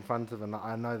naked in front of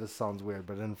I know this sounds weird,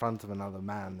 but in front of another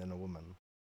man than a woman.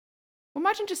 Well,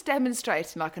 imagine just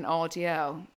demonstrating like an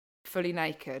RDL, fully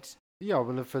naked. Yeah,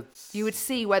 well, if it's... You would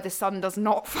see where the sun does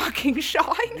not fucking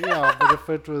shine. Yeah, but if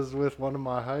it was with one of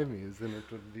my homies, then it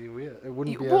would be weird. It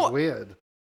wouldn't be as weird.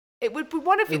 It would be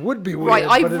one of... It would be weird,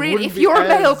 right, if you're a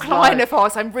male client of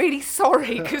ours, I'm really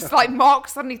sorry, because like Mark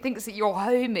suddenly thinks that you're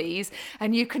homies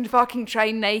and you can fucking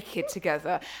train naked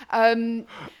together. I don't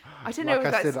know if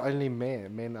that's... Like I said, only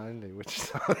men only, which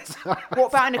sounds... What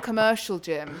about in a commercial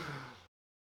gym?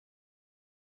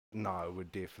 No, I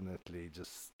would definitely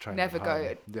just train Never at home.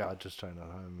 go. Yeah, I'd just train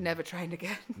at home. Never train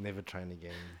again. Never train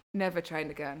again. Never train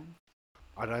again.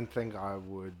 I don't think I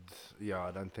would... Yeah,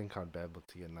 I don't think I'd be able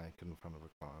to get naked in front of a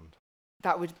client.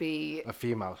 That would be... A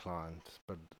female client,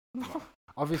 but...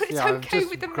 Obviously, but I've okay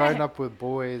just with grown up with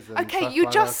boys and okay, stuff you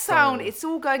like just that, sound... so... It's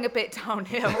all going a bit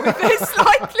downhill with this,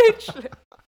 like, literally...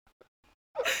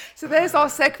 So there's our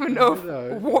segment of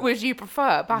what would you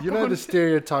prefer? The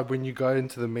stereotype when you go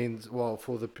into the men's, well,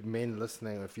 for the men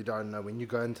listening, if you don't know, when you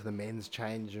go into the men's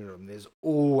changing room, there's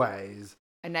always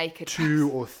a naked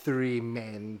 2 or 3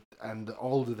 men, and the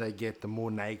older they get, the more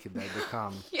naked they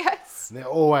become. Yes. And they're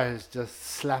always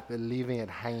just leaving it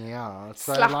hanging out.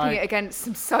 So slapping it against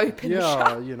some soap in the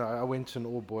shower. Yeah, I went to an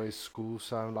all-boys school,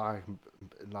 so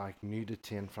like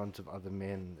nudity in front of other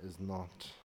men is not...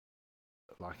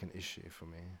 like an issue for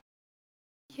me.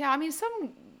 Yeah, I mean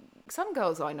some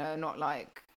girls I know are not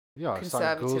like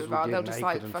conservative about. They'll just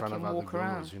like in fucking walk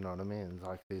around. You know what I mean?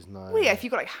 Like there's no. Well, yeah, if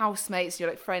you've got like housemates, you're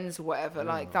like friends or whatever,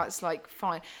 like that's like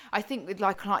fine. I think with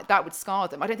like that would scar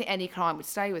them. I don't think any client would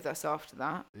stay with us after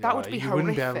that. Yeah, that would be horrific. You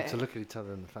wouldn't be able to look at each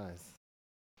other in the face.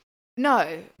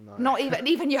 No, not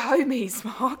even your homies,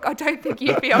 Mark. I don't think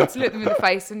you'd be able to look them in the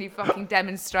face when you fucking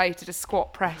demonstrated a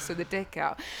squat press with a dick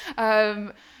out.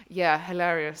 Yeah,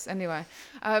 hilarious. Anyway,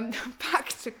 back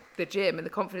to the gym and the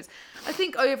confidence. I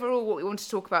think overall what we want to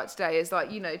talk about today is like,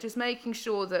 just making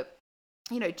sure that,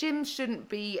 gyms shouldn't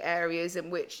be areas in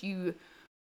which you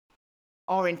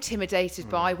are intimidated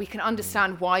by. We can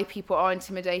understand why people are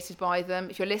intimidated by them.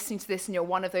 If you're listening to this and you're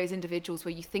one of those individuals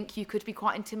where you think you could be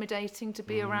quite intimidating to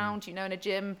be around, in a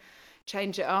gym,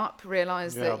 change it up,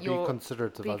 realise that you're... be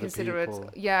considerate of other people.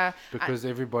 Yeah. Because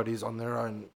everybody's on their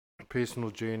own personal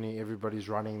journey, everybody's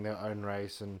running their own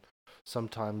race, and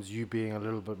sometimes you being a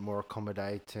little bit more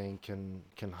accommodating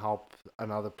can help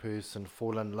another person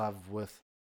fall in love with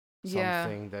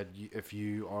something that if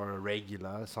you are a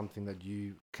regular, something that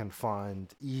you can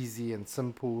find easy and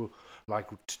simple, like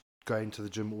going to the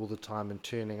gym all the time and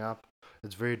turning up.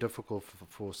 It's very difficult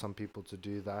for some people to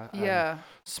do that. Yeah.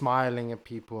 Smiling at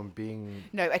people and being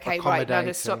right, now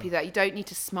to stop you there. You don't need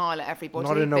to smile at everybody.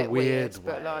 Not in a weird way.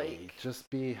 But like... Just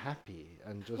be happy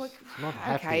and just... not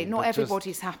happy. Okay, not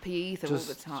everybody's happy either all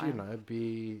the time.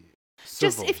 Be civil.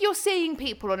 Just if you're seeing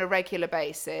people on a regular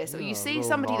basis or you see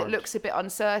somebody that looks a bit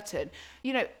uncertain,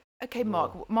 Okay,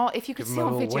 Mark, if you could Give see him a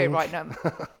on little video wink. right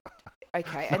now.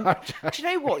 Okay, and do you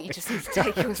know what? You just need to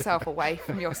take yourself away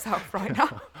from yourself right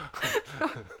now.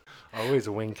 I always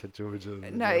wink at Georgia.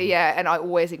 No, yeah, and I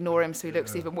always ignore him so he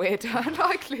looks even weirder.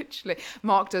 Like, literally.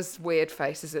 Mark does weird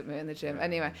faces at me in the gym.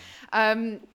 Anyway,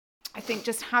 I think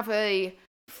just have a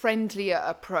friendlier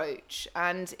approach,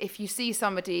 and if you see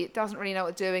somebody that doesn't really know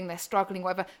what they're doing, they're struggling,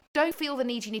 whatever, don't feel the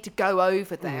need you need to go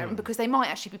over there, because they might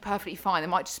actually be perfectly fine. They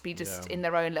might just be in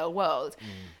their own little world.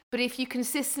 But if you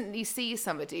consistently see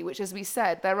somebody, which, as we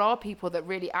said, there are people that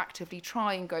really actively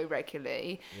try and go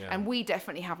regularly, and we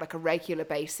definitely have like a regular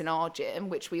base in our gym,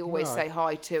 which we always say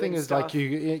hi to. The thing and is, stuff. like,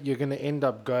 you're going to end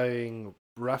up going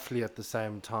roughly at the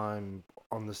same time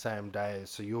on the same day,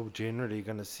 so you're generally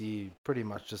going to see pretty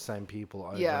much the same people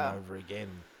over and over again.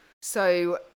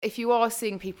 So if you are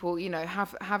seeing people, you know,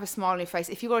 have a smile on your face.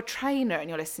 If you're a trainer and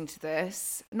you're listening to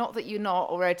this, not that you're not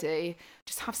already,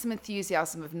 just have some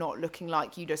enthusiasm of not looking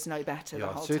like you just know better the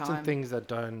whole certain time. things that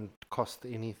don't cost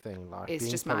anything, like It's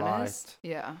being just polite, manners.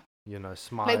 Yeah. you know,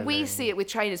 smiling. Like, we see it with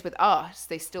trainers with us,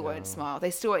 they still won't smile.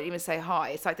 They still won't even say hi.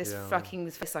 It's like this fucking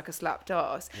face like a slapped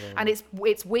ass. And it's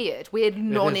weird,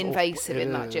 non-invasive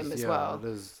in that gym as well.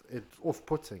 It's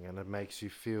off-putting, and it makes you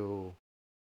feel...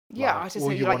 Yeah, like, I just all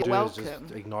think you like want you're to do welcome. is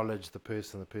just acknowledge the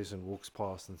person walks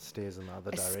past and stares in the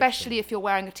other direction. Especially if you're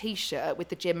wearing a t-shirt with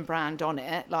the gym brand on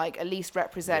it, like, at least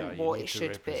represent what it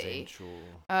should be.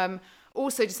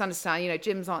 Also, just understand, you know,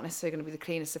 gyms aren't necessarily going to be the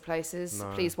cleanest of places.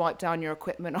 No. Please wipe down your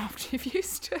equipment after you've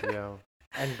used it. Yeah.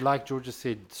 And like Georgia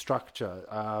said, structure.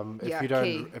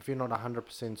 If you're not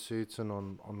 100% certain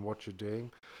on what you're doing,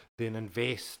 then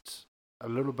invest a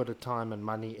little bit of time and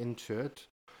money into it,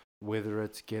 whether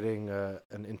it's getting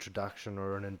an introduction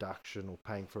or an induction, or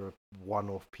paying for a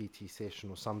one-off PT session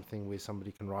or something where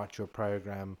somebody can write you a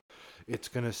program. It's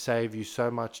going to save you so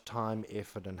much time,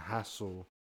 effort and hassle.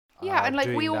 Yeah, and like,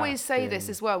 we always say this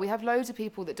as well. We have loads of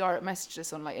people that direct message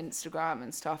us on like Instagram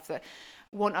and stuff that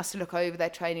want us to look over their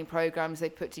training programs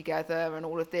they put together and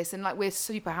all of this. And like, we're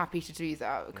super happy to do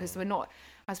that, because we're not,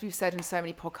 as we've said in so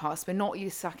many podcasts, we're not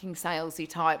your sucking salesy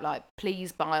type, like,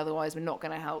 please buy, otherwise we're not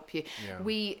going to help you. Yeah.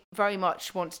 We very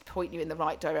much want to point you in the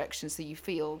right direction so you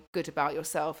feel good about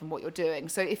yourself and what you're doing.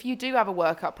 So if you do have a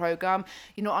workout program,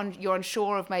 you're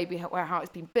unsure of maybe how it's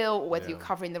been built, or whether you're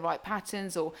covering the right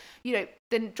patterns, or, you know,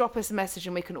 then drop us a message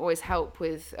and we can always help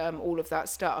with all of that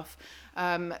stuff.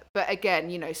 But again,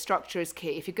 you know, structure is key.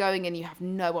 If you're going in, you have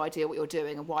no idea what you're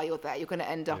doing and why you're there, you're going to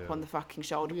end up on the fucking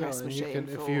shoulder press machine.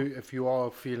 If you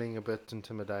are feeling a bit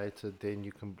intimidated, then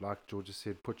you can, like Georgia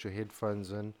said, put your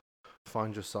headphones in,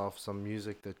 find yourself some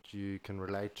music that you can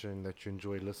relate to and that you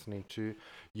enjoy listening to.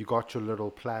 You got your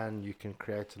little plan, you can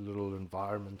create a little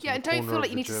environment. Yeah, and don't feel like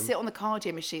you need to sit on the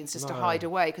cardio machines just to hide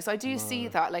away, because I do see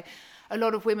that, like, a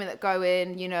lot of women that go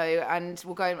in, you know, and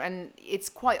will go, and it's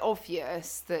quite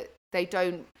obvious that they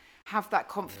don't have that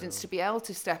confidence to be able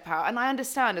to step out. And I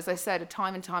understand, as I said,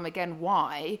 time and time again,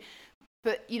 why.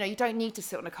 But, you know, you don't need to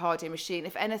sit on a cardio machine.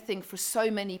 If anything, for so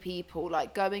many people,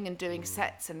 like, going and doing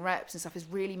sets and reps and stuff is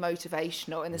really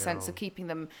motivational in the sense of keeping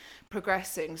them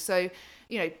progressing. So,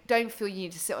 you know, don't feel you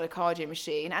need to sit on a cardio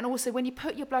machine. And also, when you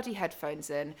put your bloody headphones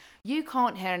in, you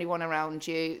can't hear anyone around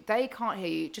you. They can't hear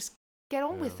you. Just get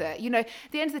on with it. You know,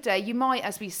 at the end of the day, you might,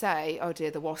 as we say, oh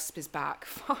dear, the wasp is back.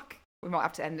 Fuck. We might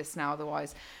have to end this now,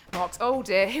 otherwise Mark's, oh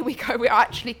dear, here we go. We're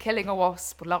actually killing a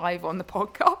wasp live on the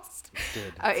podcast.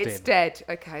 It's dead.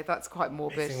 Okay, that's quite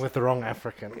morbid. Messing with the wrong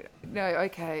African. No,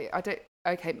 okay.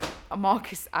 Okay,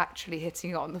 Mark is actually hitting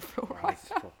it on the floor right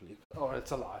now. Oh, it's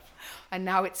alive. And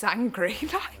now it's angry.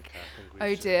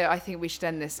 Oh dear, I think we should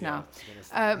end this now.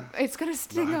 It's going to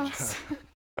sting us.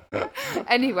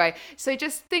 Anyway, so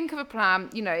just think of a plan.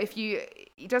 You know,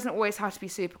 it doesn't always have to be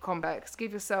super complex.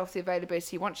 Give yourself the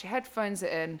availability. Once your headphones are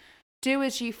in, do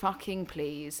as you fucking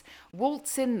please.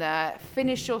 Waltz in there,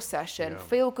 finish your session,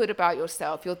 feel good about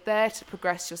yourself. You're there to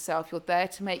progress yourself. You're there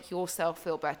to make yourself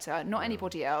feel better, not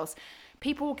anybody else.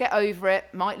 People will get over it,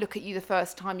 might look at you the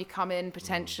first time you come in,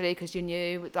 potentially, because you're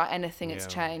new, like anything, it's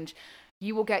change.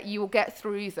 You will get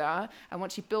through that, and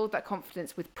once you build that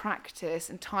confidence with practice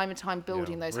and time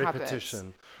building those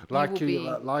repetition,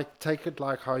 habits, take it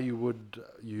like how you would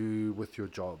with your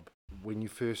job. When you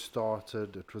first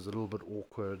started, it was a little bit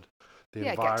awkward. The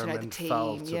environment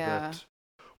felt a bit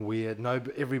weird.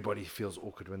 Everybody feels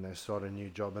awkward when they start a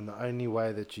new job, and the only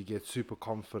way that you get super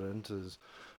confident is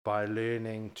by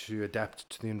learning to adapt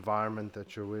to the environment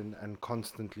that you're in and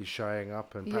constantly showing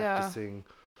up and practicing.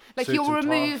 Like, you'll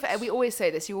remove, we always say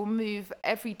this, you'll remove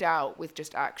every doubt with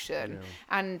just action.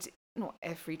 And not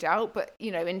every doubt, but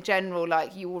in general,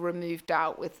 like, you will remove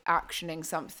doubt with actioning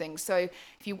something. So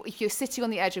if you're sitting on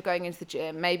the edge of going into the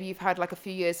gym, maybe you've had like a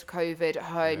few years of COVID at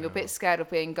home, you're a bit scared of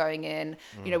going in.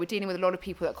 We're dealing with a lot of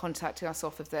people that are contacting us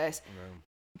off of this.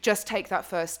 Just take that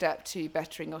first step to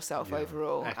bettering yourself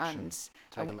overall. Action.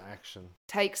 And action.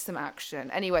 Take some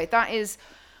action. Anyway, that is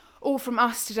all from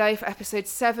us today for episode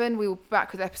 7. We will be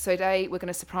back with episode 8. We're going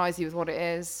to surprise you with what it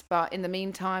is. But in the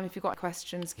meantime, if you've got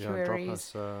questions, queries, drop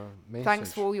us a message.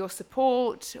 Thanks for all your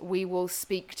support. We will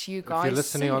speak to you guys If you're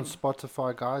listening soon. on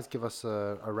Spotify, guys, give us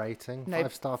a rating. No,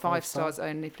 5 star. 5 stars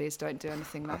only. Please don't do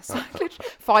anything less.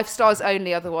 5 stars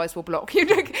only, otherwise we'll block you.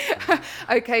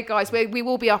 Okay, guys, we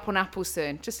will be up on Apple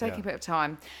soon. Just taking a bit of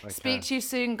time. Okay. Speak to you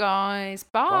soon, guys.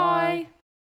 Bye.